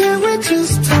 Can we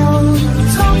just talk?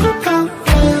 Talk about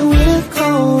where we're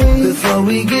going before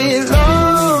we get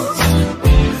lost.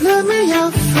 Let me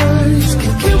out first.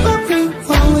 Can keep up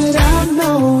info without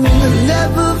knowing. I've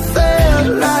never felt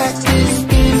like this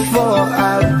before.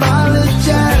 I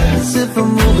apologize if I'm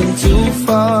moving too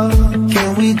far. Can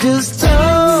we just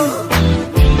talk?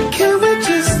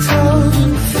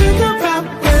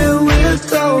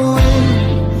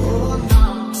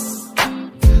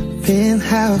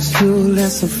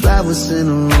 us in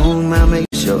a room, I make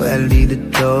sure I leave the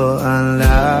door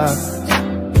unlocked.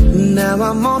 Now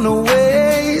I'm on the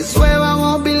way, swear I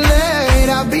won't be late.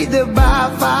 I'll be there by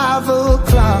 5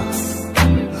 o'clock.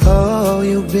 Oh,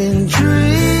 you've been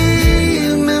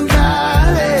dreaming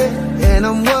about it, and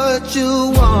I'm what you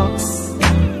want.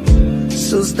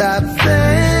 So stop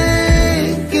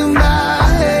thinking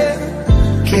about it.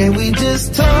 Can we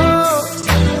just talk?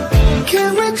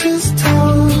 Can we just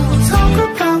talk? Talk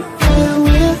about where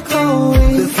we're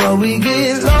going before we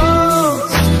get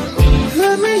lost.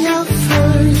 Let me out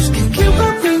first. Can keep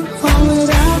up on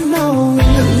without knowing.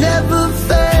 I've never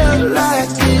felt like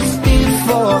this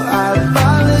before. I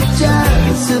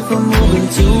apologize if I'm moving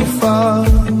too far.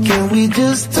 Can we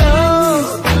just talk?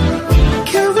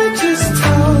 Can we just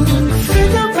talk?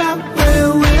 Figure out where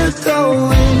we're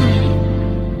going.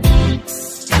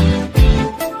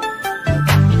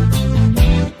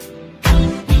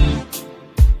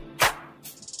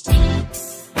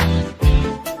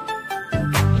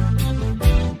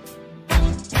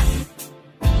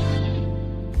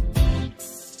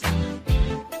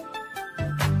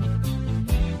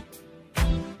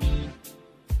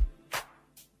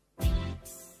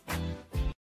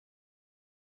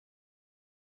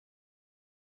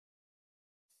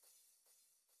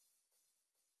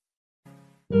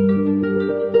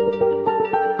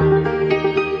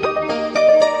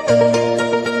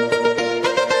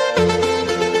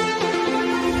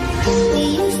 We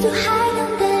used to hide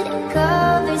under the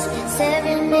covers,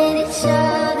 staring at each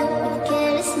other with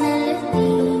careless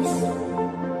melodies.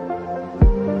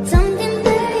 Something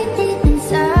very deep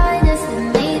inside us, the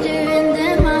major and the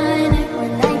minor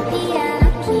were like piano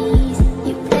keys.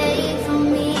 You played for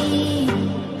me.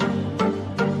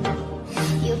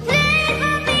 You played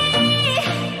for me.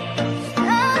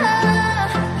 Oh,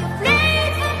 you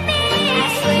played for me. I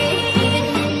swear, even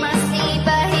in my sleep,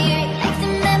 I hear it like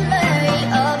the memory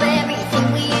of everything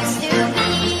we used to be.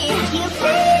 You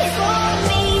played for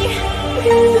me.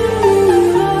 You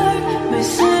are my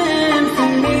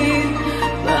symphony.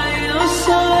 By your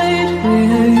side, we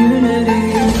are unity.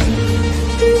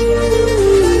 You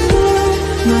are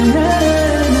my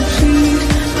energy,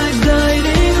 my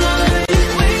guiding light.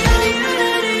 We are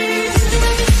unity.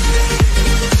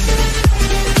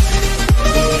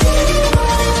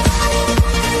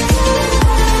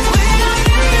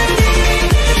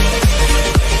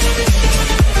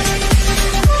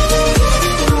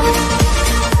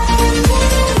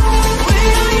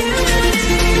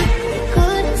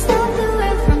 Couldn't stop the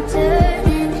world from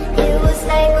turning. It was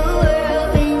like a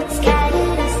whirlwind,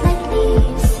 scattered us like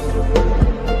leaves.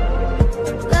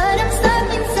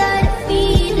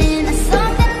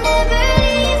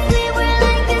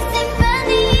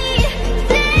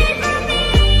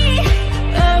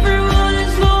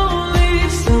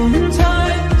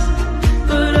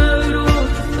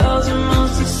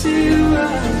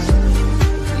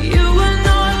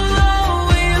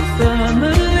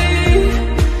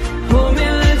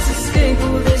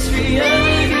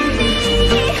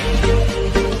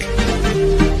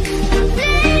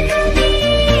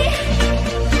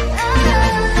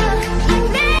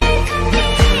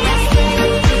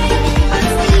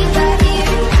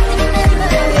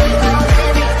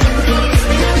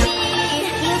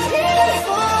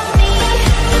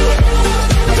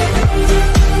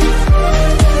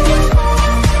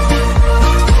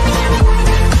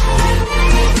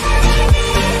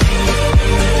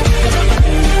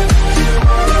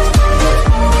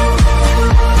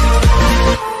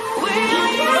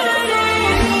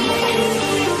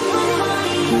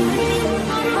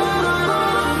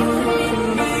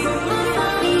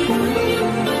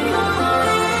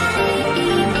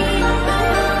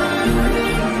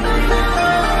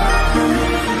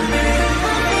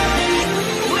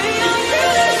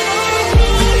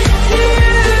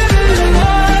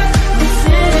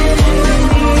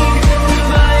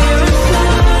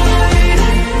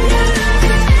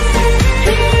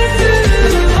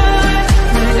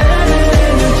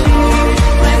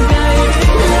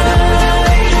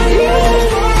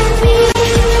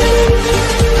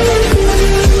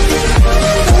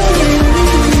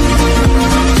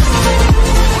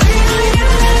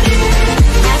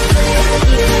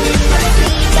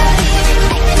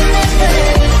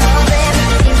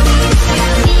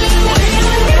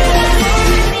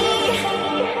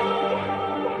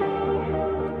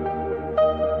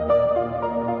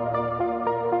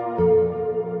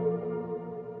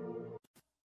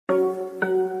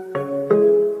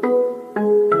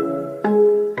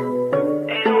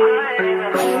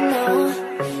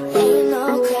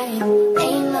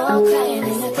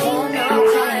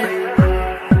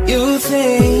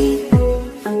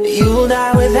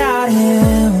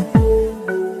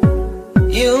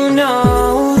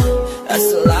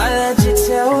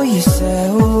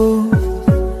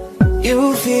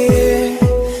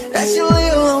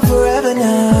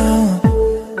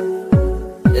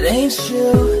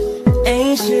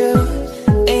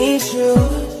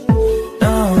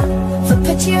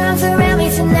 your arms around me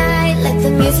tonight. Let the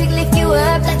music lift you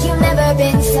up like you've never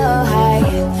been so high.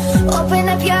 Open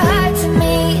up your heart to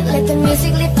me. Let the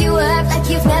music lift you up like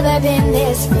you've never been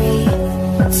this free.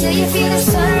 Till you feel the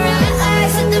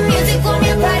sunrise. Let the music warm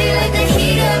your body like the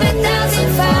heat of 1,000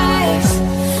 fires.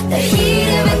 The heat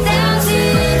of 1,000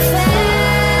 fires.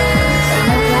 Ain't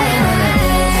no crying in the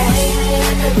club.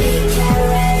 The beat can't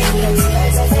wait. Your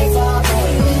tears as they fall,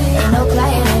 baby. Ain't no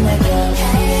crying in the club.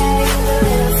 The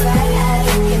little fat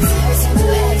addict gets tears into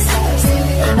ecstasy.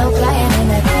 Ain't no crying in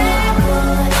the club.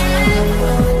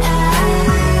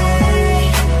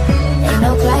 Ain't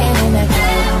no crying in the club.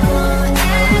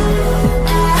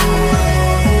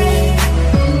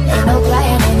 Ain't no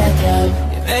crying in the club.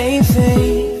 You may think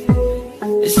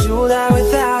it's true that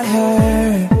without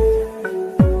her,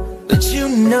 but you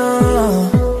know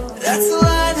that's a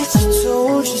lie that you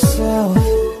told yourself.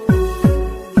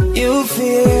 You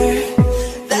fear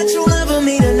that you'll never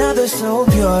meet another so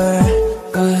pure,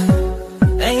 but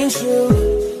ain't true,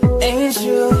 ain't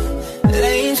true,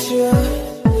 ain't true.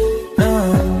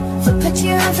 So put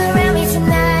your arms around me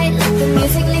tonight. Let the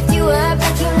music lift you up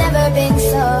like you've never been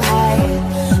so high.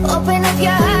 Open up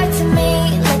your heart to me.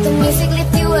 Let the music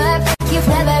lift you up like you've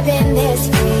never been this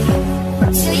free.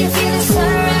 Till you feel the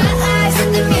sunrise. Let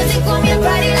the music warm your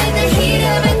body like the heat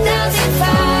of 1,000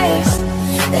 fires.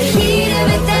 The heat of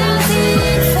 1,000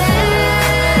 fires.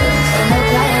 Ain't no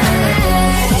crying in the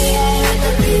club.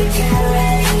 The beat can't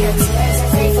wait. Your tears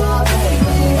as they fall,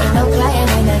 baby. Ain't no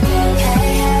crying in the club.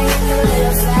 The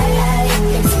little fat addict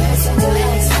gets tears into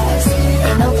ecstasy.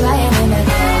 Ain't no crying in the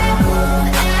club.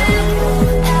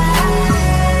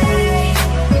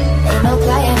 Ain't no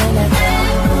crying in the club.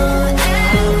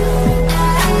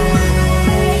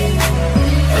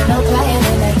 Ain't no crying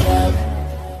in the club.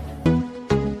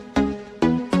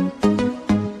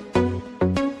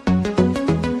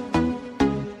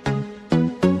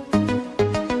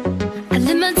 I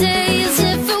live my day as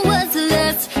if it was the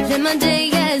last. Live my day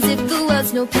as if there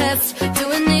was no past.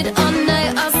 Doing it all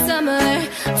night, all summer.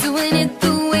 Doing it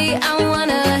the way I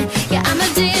wanna. Yeah, I'ma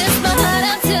dance my heart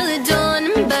out till the dawn.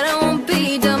 But I won't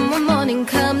be done when morning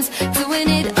comes. Doing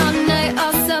it all night,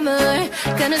 all summer.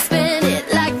 Gonna spend it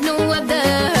like no other.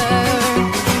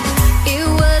 It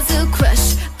was a crush,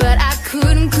 but I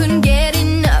couldn't get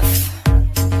enough.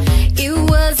 It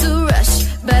was a rush,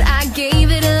 but I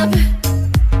gave it up.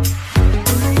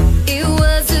 It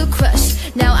was a crush.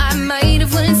 Now I might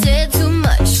have went and said too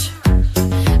much,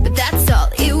 but that's all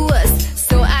it was,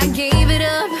 so I gave it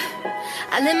up.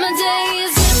 I live my day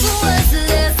as if it was the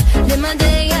last. Live my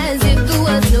day as if there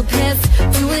was no past.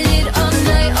 Doing it all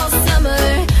night, all summer.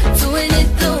 Doing it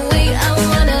the way I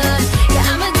wanna.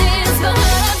 Yeah, I'ma dance my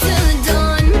heart out till the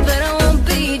dawn. But I won't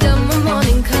be done when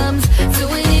morning comes.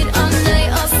 Doing it all night,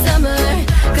 all summer.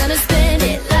 Gonna spend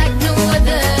it like no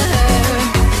other.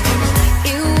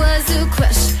 It was a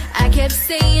crush. I kept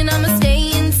saying I'ma stay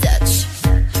in touch,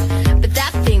 but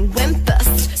that thing went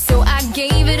bust, so I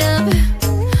gave it up.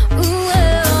 Ooh,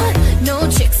 well, no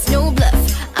tricks, no bluff.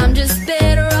 I'm just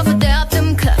better off without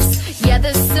them cuffs. Yeah,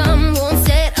 the sun won't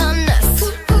set on us.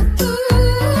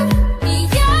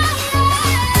 Yeah.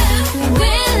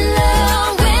 When low,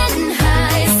 when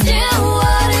high, still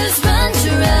waters run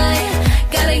dry.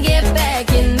 Gotta get back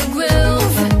in the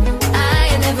groove. I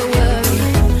never worry.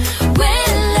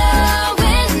 When low,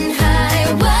 when high,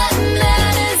 what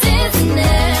matters is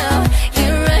now.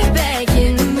 Get right back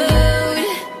in the mood.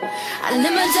 I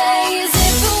live my day as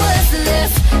if it was the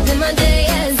last. Live my day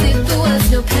as if there was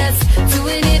no past.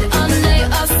 Doing it all night,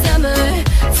 all summer.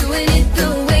 Doing it the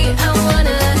way I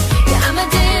wanna. Yeah, I'ma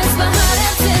dance my heart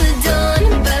out till the dawn.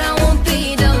 But I won't be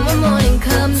done when morning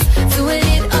comes. Doing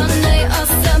it all night, all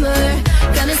summer.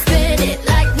 Gonna spend it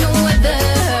like no other.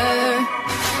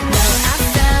 Now I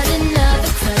found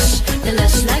another crush. The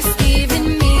lush life's giving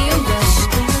me a rush.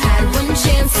 Had one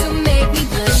chance to make me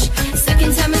blush.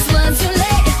 Second time is one too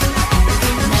late.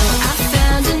 Now I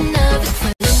found another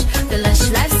crush. The lush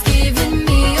life's giving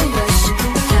me a rush.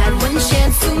 Had one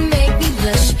chance to make me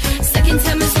blush. Second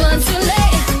time is one too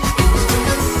late.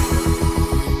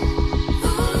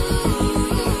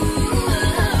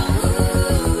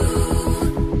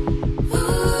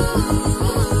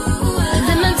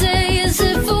 Live my day as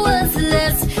if it was the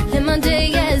last. Live my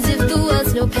day as if there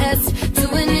was no past.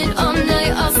 Doing it all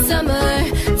night, all summer.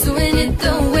 Doing it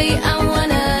the way I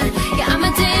wanna. Yeah, I'ma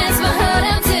dance my heart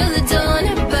out till the dawn.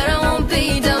 But I won't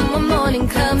be done when morning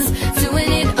comes.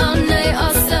 Doing it all night,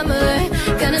 all summer.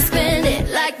 Gonna spend it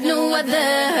like no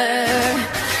other.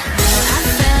 Now I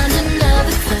found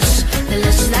another crush. The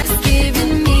lush life's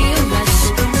giving me a rush.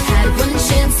 Had one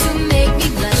chance to make me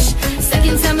blush.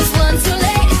 Second time is one too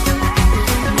late.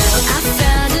 Now I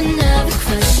found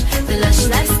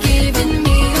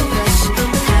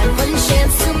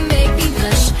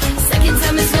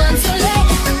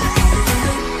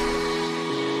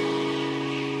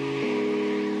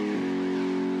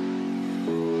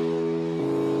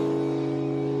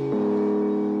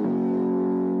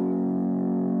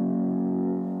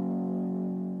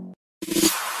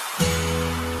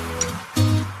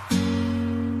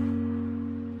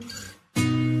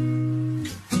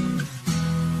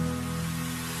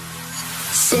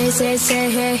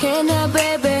Say, hey, hey now,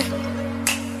 baby.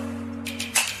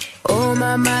 Oh,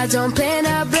 my, don't play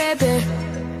now, baby.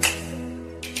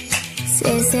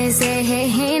 Say, hey,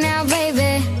 hey now,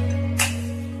 baby.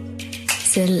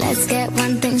 So let's get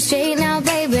one thing straight now,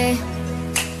 baby.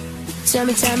 Tell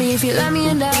me if you love me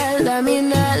or not, love me or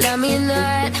not, love me or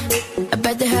not. I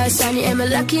bet the heart's on you, am I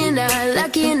lucky or not,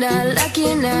 lucky or not,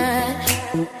 lucky or not?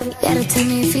 You gotta tell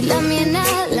me if you love me or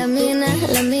not, love me or not,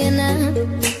 love me or not.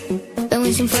 Been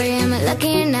wishing for you, am I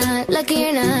lucky or not, lucky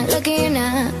or not, lucky or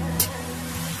not?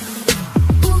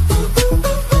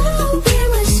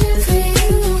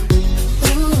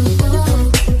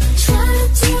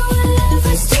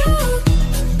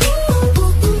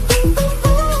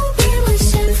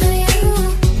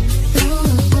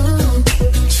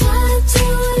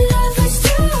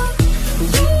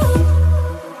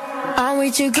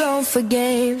 Too grown for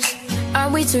games? Are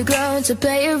we too grown to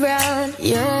play around?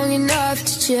 Young enough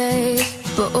to chase,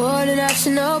 but old enough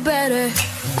to know better.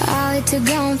 Are we too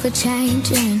grown for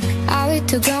changing? Are we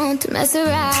too grown to mess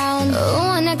around?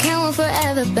 Oh, and I can't wait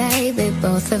forever, baby.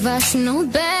 Both of us know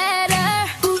better.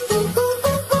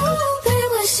 Been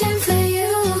wishing for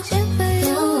you.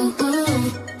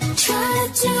 Try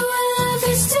to do what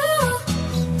lovers do.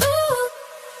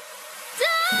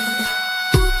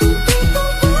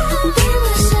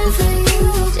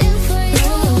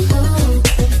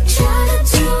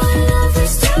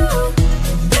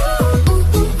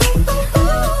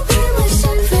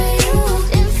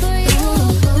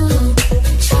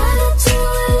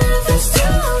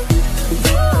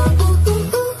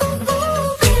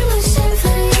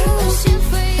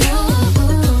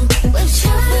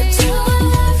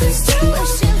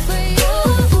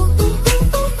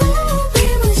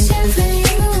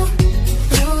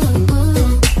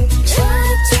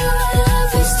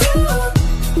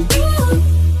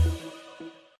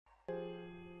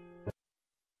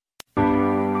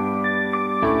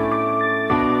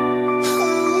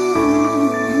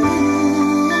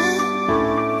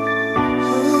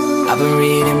 I've been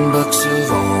reading books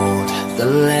of old, the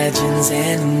legends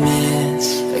and the myths,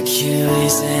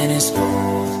 Achilles and his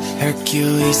gold,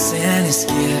 Hercules and his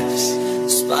gifts,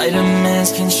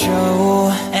 Spider-Man's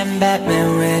control, and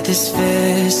Batman with his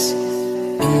fists.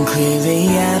 And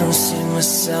clearly I don't see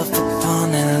myself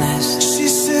upon that list. She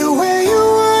said, where you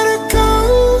wanna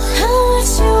go? How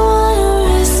much you wanna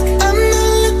risk? I'm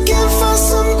not looking for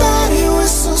somebody with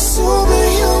some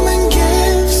superhuman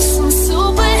gifts, Some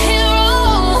superhero,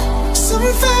 some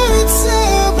fairy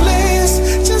tale bliss,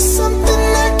 just something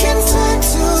I can turn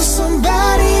to,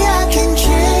 somebody I can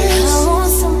kiss. I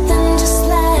want something just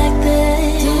like this.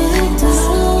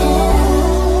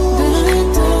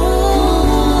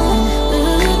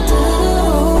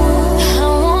 I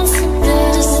want something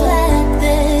just like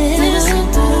this.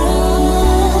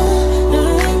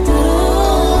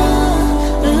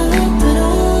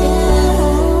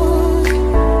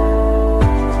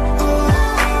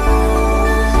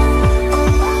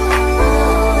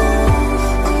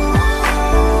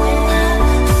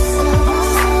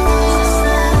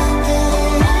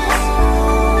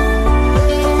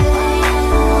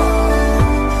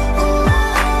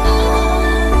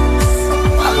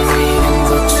 I've been reading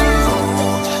books of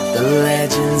old, the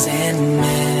legends and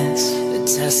myths, the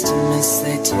testaments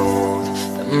they told,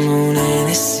 the moon and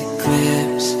its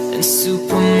eclipse, and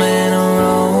Superman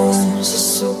arose, a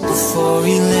soup before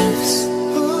he lives.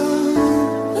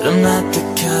 But I'm not the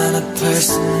kind of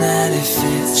person that it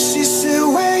fits. She said,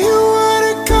 where you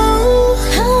wanna go?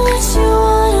 How much you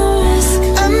wanna risk?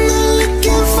 I'm not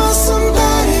looking for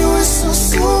somebody with some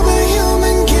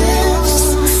superhuman gifts,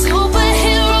 Some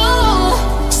superhero,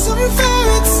 some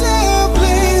fairy tale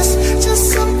bliss, just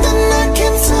something I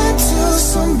can turn to,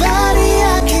 somebody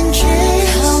I can kiss.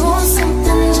 I want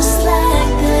something just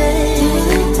like this.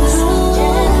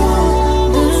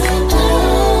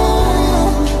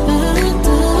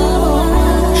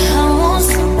 I want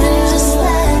something just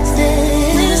like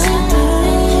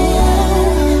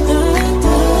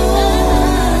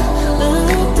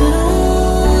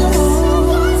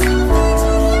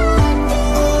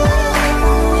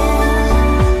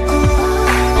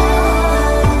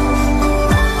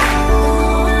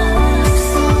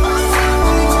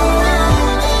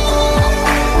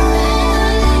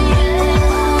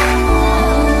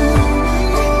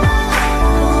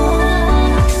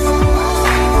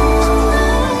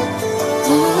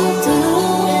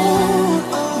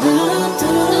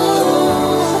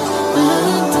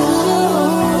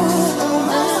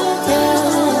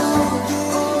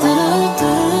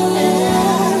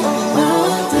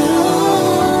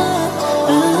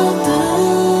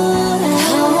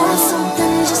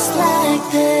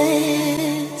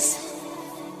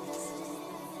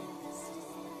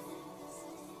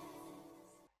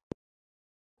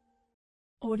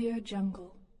Audio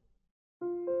Jungle.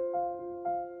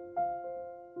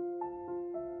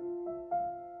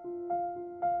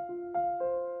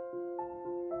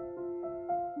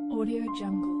 Audio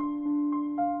Jungle.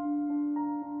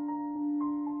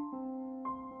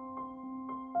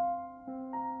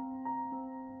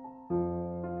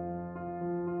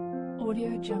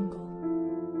 Audio Jungle.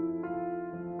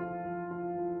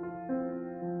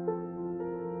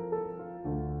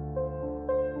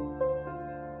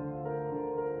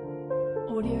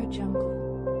 Audio Jungle.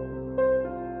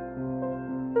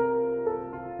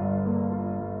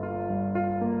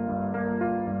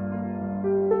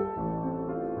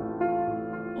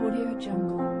 Audio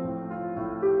Jungle.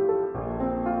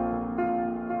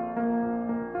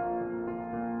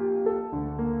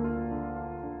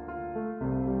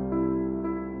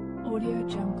 Audio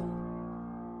Jungle.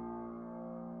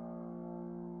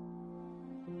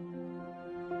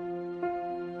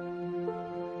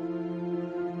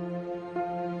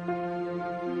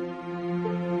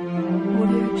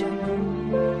 Audio Jungle.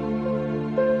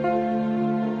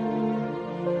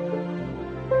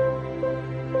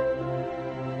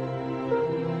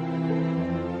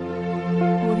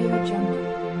 Audio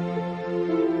Jungle.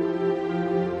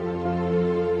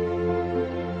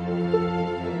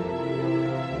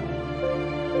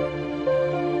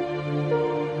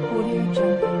 Audio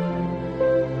Jungle. Audio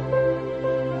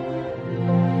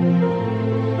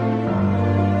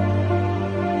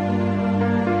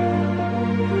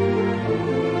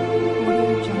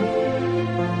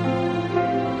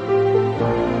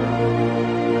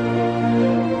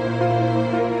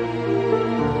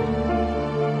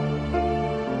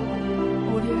Jungle.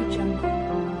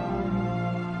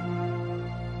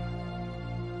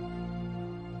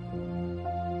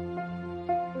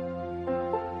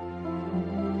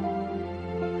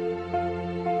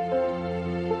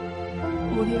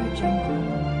 Audio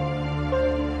Jungle.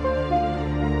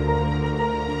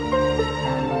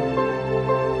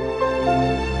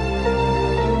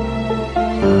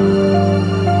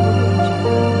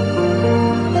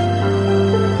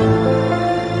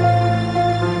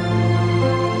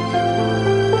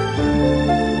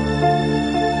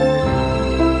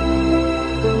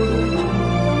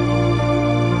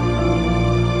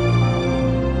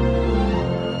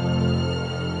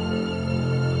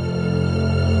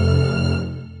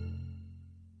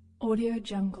 Audio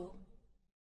Jungle.